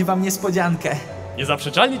zrobić wam niespodziankę.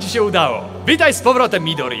 Niezaprzeczalnie ci się udało. Witaj z powrotem,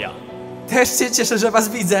 Midoriya. Też się cieszę, że was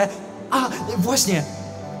widzę. A, właśnie.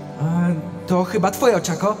 To chyba twoje,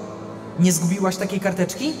 Oczako. Nie zgubiłaś takiej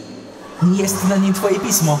karteczki? Jest na niej twoje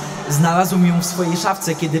pismo. Znalazłem ją w swojej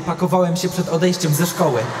szafce, kiedy pakowałem się przed odejściem ze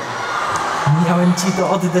szkoły. Miałem ci to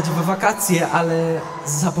oddać w wakacje, ale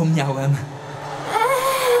zapomniałem.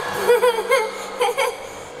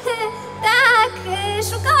 Tak,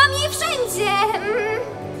 szukałam jej wszędzie.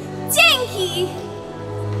 Dzięki!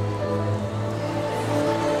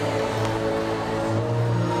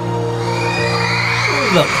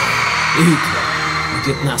 Dobra, jutro, o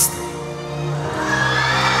 15.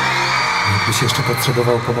 Jakbyś jeszcze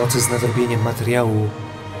potrzebował pomocy z nadrobieniem materiału,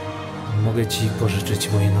 mogę ci pożyczyć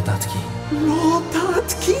moje notatki.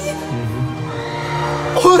 Notatki?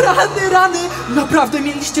 O rany! Naprawdę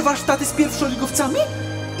mieliście warsztaty z pierwszoligowcami?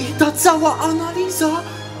 I ta cała analiza?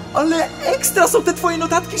 Ale ekstra są te twoje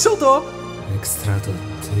notatki, Shoto! Ekstra to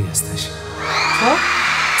ty jesteś. Co?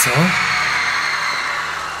 Co?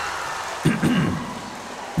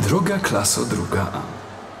 Droga klaso, druga A.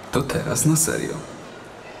 To teraz na serio.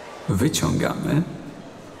 Wyciągamy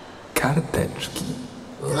karteczki.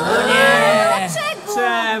 Nie!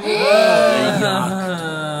 Czemu?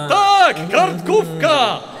 Tak,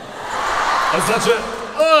 kartkówka! A znaczy...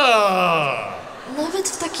 Nawet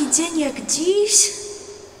w taki dzień jak dziś?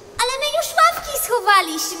 Ale my już ławki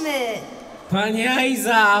schowaliśmy. Panie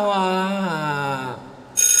Aizawa!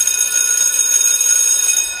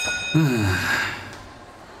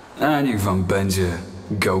 A niech wam będzie,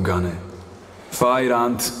 gałgany.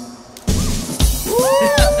 Fajrant.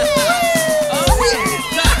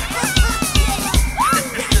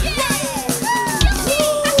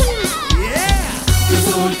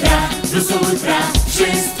 plus ultra,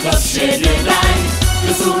 wszystko z siebie daj.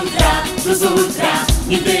 Plus ultra,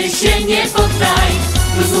 nigdy się nie poddaj.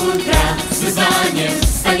 Plus wyzwaniem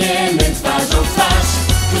staniemy twarzą w twarz.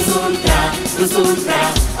 Plus ultra,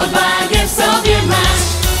 odwagę w sobie masz.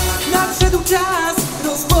 Nadszedł czas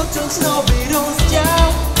rozpocząć nowy rozdział.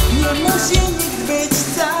 Nie musi nikt być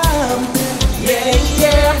sam.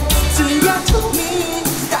 Z przyjaciółmi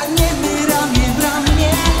staniemy ramię w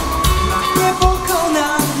ramię. Nie pokona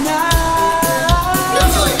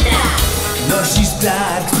nas. Nosisz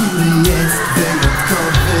dar, który jest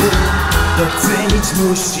wyjątkowy. Docenić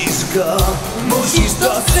musisz go, musisz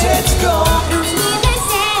dostrzec go. Różnimy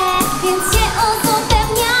się, więc się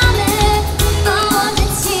uzupełniamy.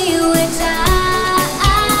 Połączyć siły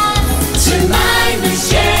czas. Trzymajmy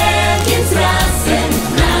się, więc razem.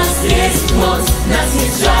 Nas jest moc, nas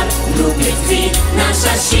jest żar. Lubię krwi,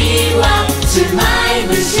 nasza siła.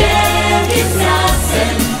 Trzymajmy się, więc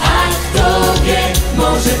razem. A kto wie,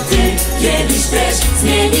 może ty kiedyś też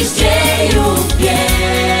zmienisz dziejów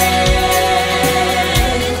bieg.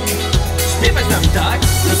 Śpiewać nam tak?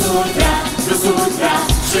 Plus ultra,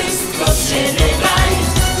 wszystko z siebie daj.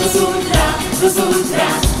 Plus ultra,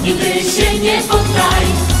 nigdy się nie poddaj.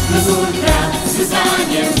 Plus z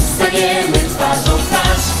wyzwaniem staniemy twarzą w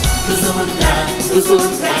twarz. Plus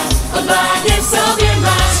ultra, odwagę w sobie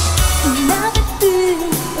masz. Nawet ty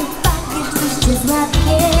upadniesz, coś cię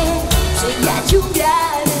złapie. Przyjaciół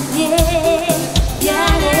wiarę wie,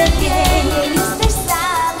 nie jesteś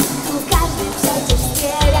sam. Tu każdy przecież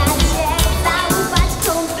wspiera cię. Zaufać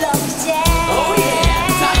kumplom chcieć.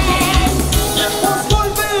 Tak jest. Nie pozwól,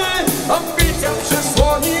 by ambicja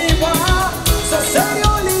przesłoniła. Co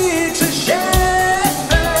serio liczy się.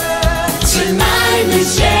 Trzymajmy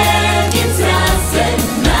się, więc razem.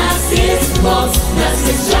 Nas jest moc, nas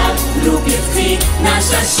jest żar. Lubię krwi,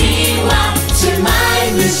 nasza siła.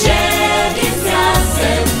 Trzymajmy się, więc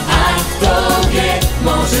razem. A kto wie,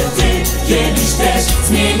 może ty kiedyś też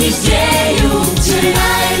zmienisz dziejów.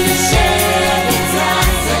 Trzymajmy się, więc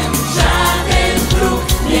razem. Żaden wróg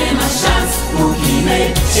nie ma szans, póki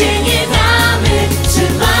my się nie damy.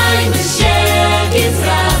 Trzymajmy się, więc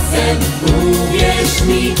razem. Uwierz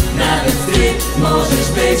mi, nawet ty możesz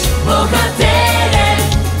być bohaterem.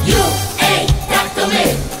 Tak to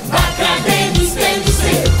my, w akademii spędzi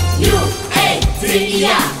sny. Ty i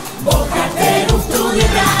ja, bohaterów tu nie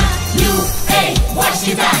brak.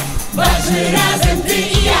 Właśnie tak, walczmy razem, ty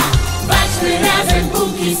i ja. Walczmy razem,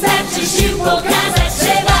 póki starczy sił, pokazać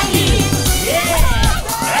trzeba im.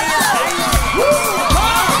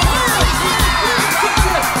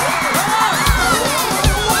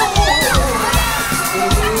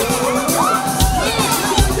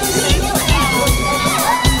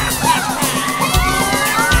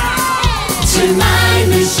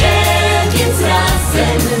 Trzymajmy się, więc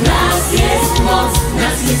razem. Nas jest moc,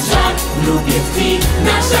 nas jest żar. Lubię krwi,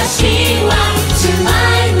 nasza siła.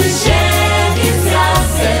 Trzymajmy się, więc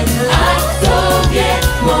razem. A kto wie,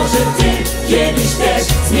 może ty kiedyś też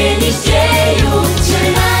zmienisz dziejów.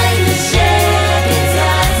 Trzymajmy się, więc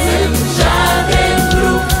razem. Żaden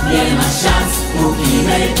wróg nie ma szans, póki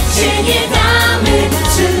my się nie damy.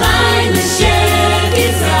 Trzymajmy się,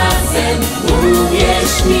 więc razem.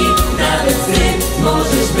 Uwierz mi, nawet ty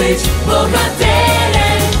możesz być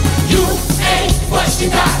bohaterem. Właśnie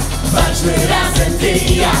tak, walczmy razem, ty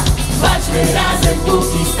i ja. Walczmy razem,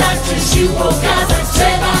 póki starczy sił, pokazać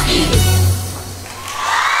trzeba im.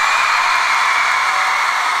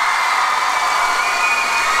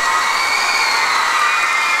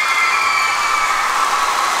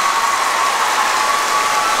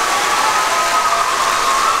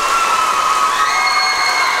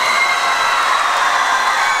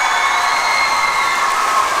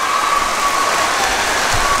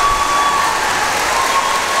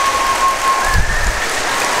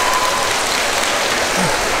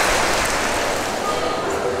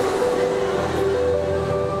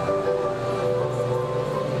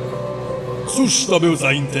 Cóż to był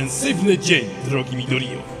za intensywny dzień, drogi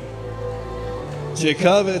Midoriyo.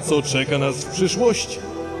 Ciekawe, co czeka nas w przyszłości.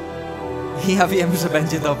 Ja wiem, że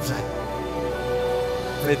będzie dobrze.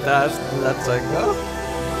 Pytasz dlaczego?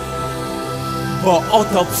 Bo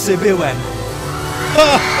oto przybyłem.